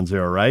from ground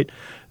zero, right?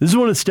 This is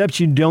one of the steps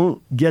you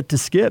don't get to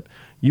skip.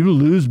 You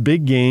lose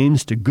big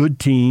games to good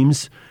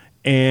teams,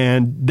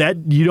 and that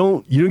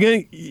you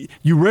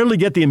rarely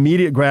get the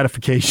immediate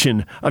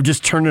gratification of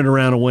just turning it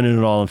around and winning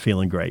it all and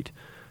feeling great.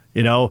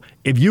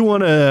 If you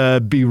want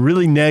to be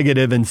really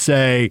negative and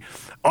say,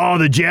 oh,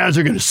 the Jazz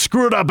are going to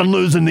screw it up and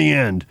lose in the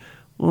end.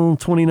 Well,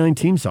 29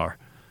 teams are.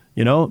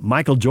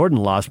 Michael Jordan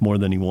lost more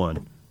than he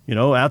won.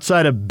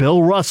 Outside of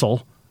Bill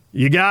Russell,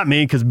 you got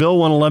me because Bill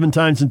won 11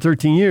 times in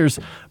 13 years.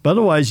 But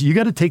otherwise, you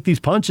got to take these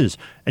punches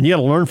and you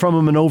got to learn from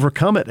them and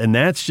overcome it. And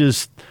that's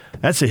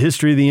the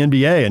history of the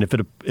NBA. And if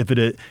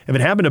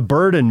it happened to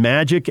Bird and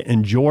Magic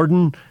and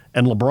Jordan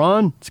and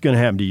LeBron, it's going to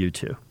happen to you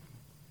too.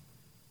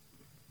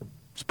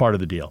 It's part of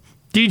the deal.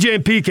 DJ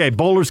and PK,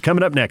 Bowler's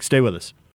coming up next. Stay with us.